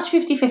wasn't so much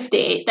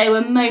 50-50. They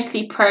were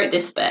mostly pro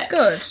this book.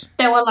 Good.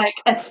 There were like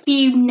a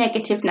few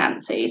negative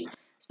Nancys.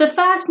 So the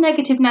first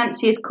negative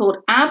Nancy is called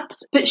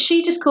Abs, but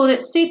she just called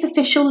it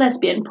superficial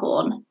lesbian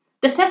porn.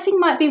 The setting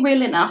might be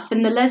real enough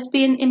and the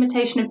lesbian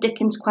imitation of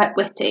Dickens quite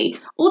witty.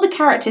 All the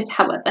characters,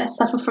 however,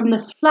 suffer from the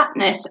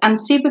flatness and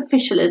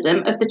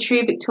superficialism of the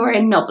true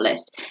Victorian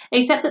novelist,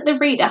 except that the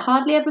reader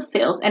hardly ever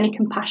feels any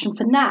compassion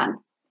for Nan.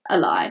 A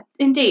lie.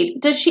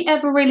 Indeed, does she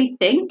ever really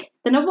think?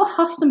 The novel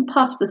huffs and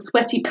puffs of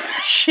sweaty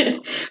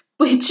passion,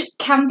 which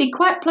can be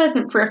quite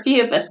pleasant for a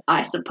few of us,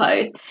 I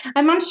suppose.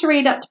 I managed to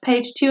read up to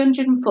page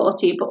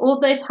 240, but all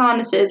those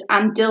harnesses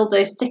and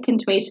dildos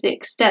sickened me to the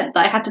extent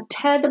that I had to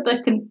tear the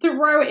book and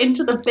throw it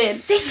into the bin.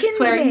 Sickened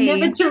me.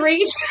 Never to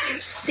read.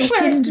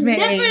 Sickened me.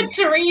 Never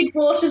to read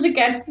Waters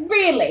again,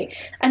 really.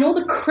 And all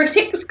the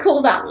critics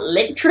call that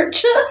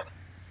literature.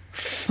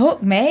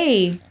 Fuck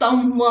me.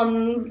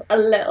 Someone's a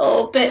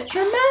little bit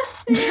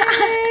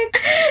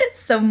dramatic.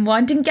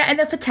 Someone didn't get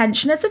enough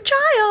attention as a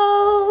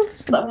child.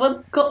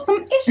 Someone's got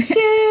some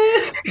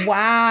issues.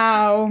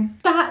 Wow.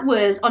 That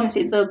was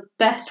honestly the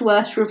best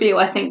worst review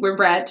I think we've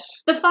read.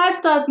 The 5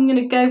 stars I'm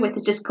going to go with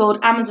is just called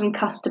Amazon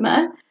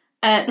Customer.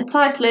 The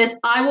title is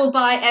I will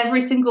buy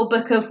every single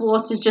book of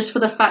Waters just for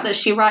the fact that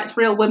she writes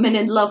real women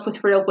in love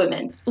with real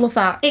women. Love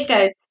that. It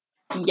goes,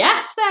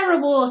 yes, Sarah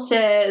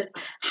Waters.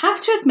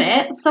 Have to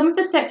admit, some of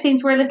the sex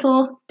scenes were a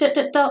little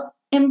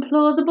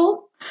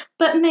implausible,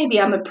 but maybe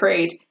I'm a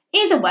prude.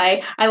 Either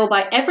way, I will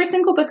buy every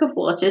single book of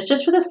Waters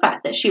just for the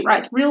fact that she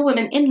writes real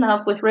women in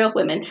love with real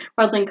women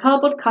rather than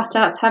cardboard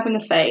cutouts having a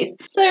phase.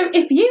 So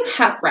if you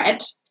have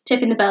read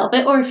Tipping the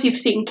Velvet, or if you've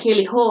seen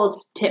Keeley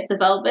Hawes Tip the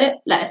Velvet,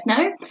 let us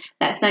know.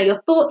 Let us know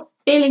your thoughts,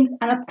 feelings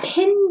and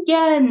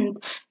opinions.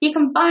 You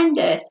can find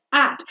us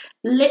at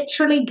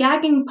Literally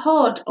Gagging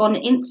Pod on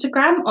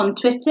Instagram, on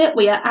Twitter.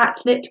 We are at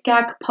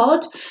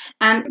LitGagPod,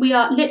 and we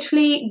are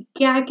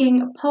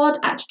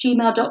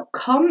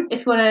literallygaggingpod@gmail.com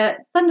if you want to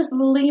send us a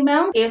little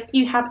email. If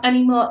you have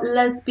any more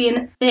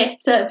lesbian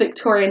theatre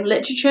Victorian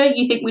literature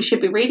you think we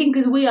should be reading,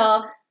 because we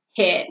are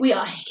here. We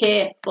are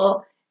here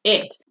for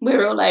it.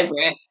 We're all over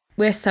it.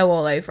 We're so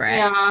all over it.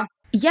 Yeah.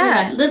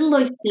 Yeah. Like little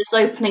oysters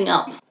opening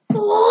up.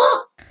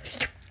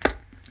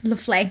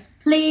 Lovely.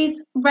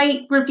 Please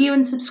rate, review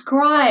and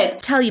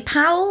subscribe. Tell your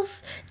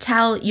pals,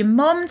 tell your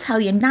mum,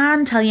 tell your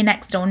nan, tell your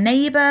next door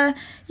neighbour.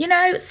 You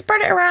know,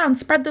 spread it around,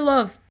 spread the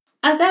love.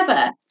 As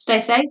ever, stay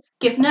safe,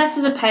 give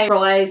nurses a pay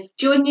rise,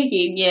 join your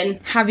union.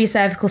 Have your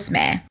cervical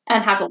smear.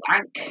 And have a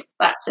wank.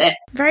 That's it.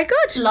 Very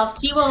good. Love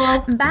to you all.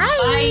 Bye.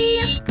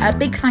 Bye. A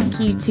big thank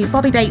you to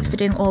Bobby Bates for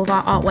doing all of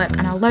our artwork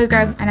and our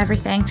logo and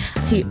everything,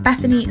 to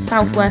Bethany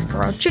Southworth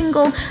for our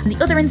jingle, and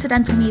the other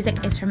incidental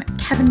music is from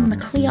Kevin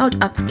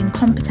MacLeod of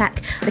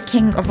Incompetech, the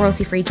king of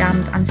royalty-free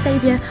jams and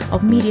saviour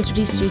of media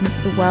studies students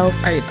the world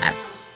over.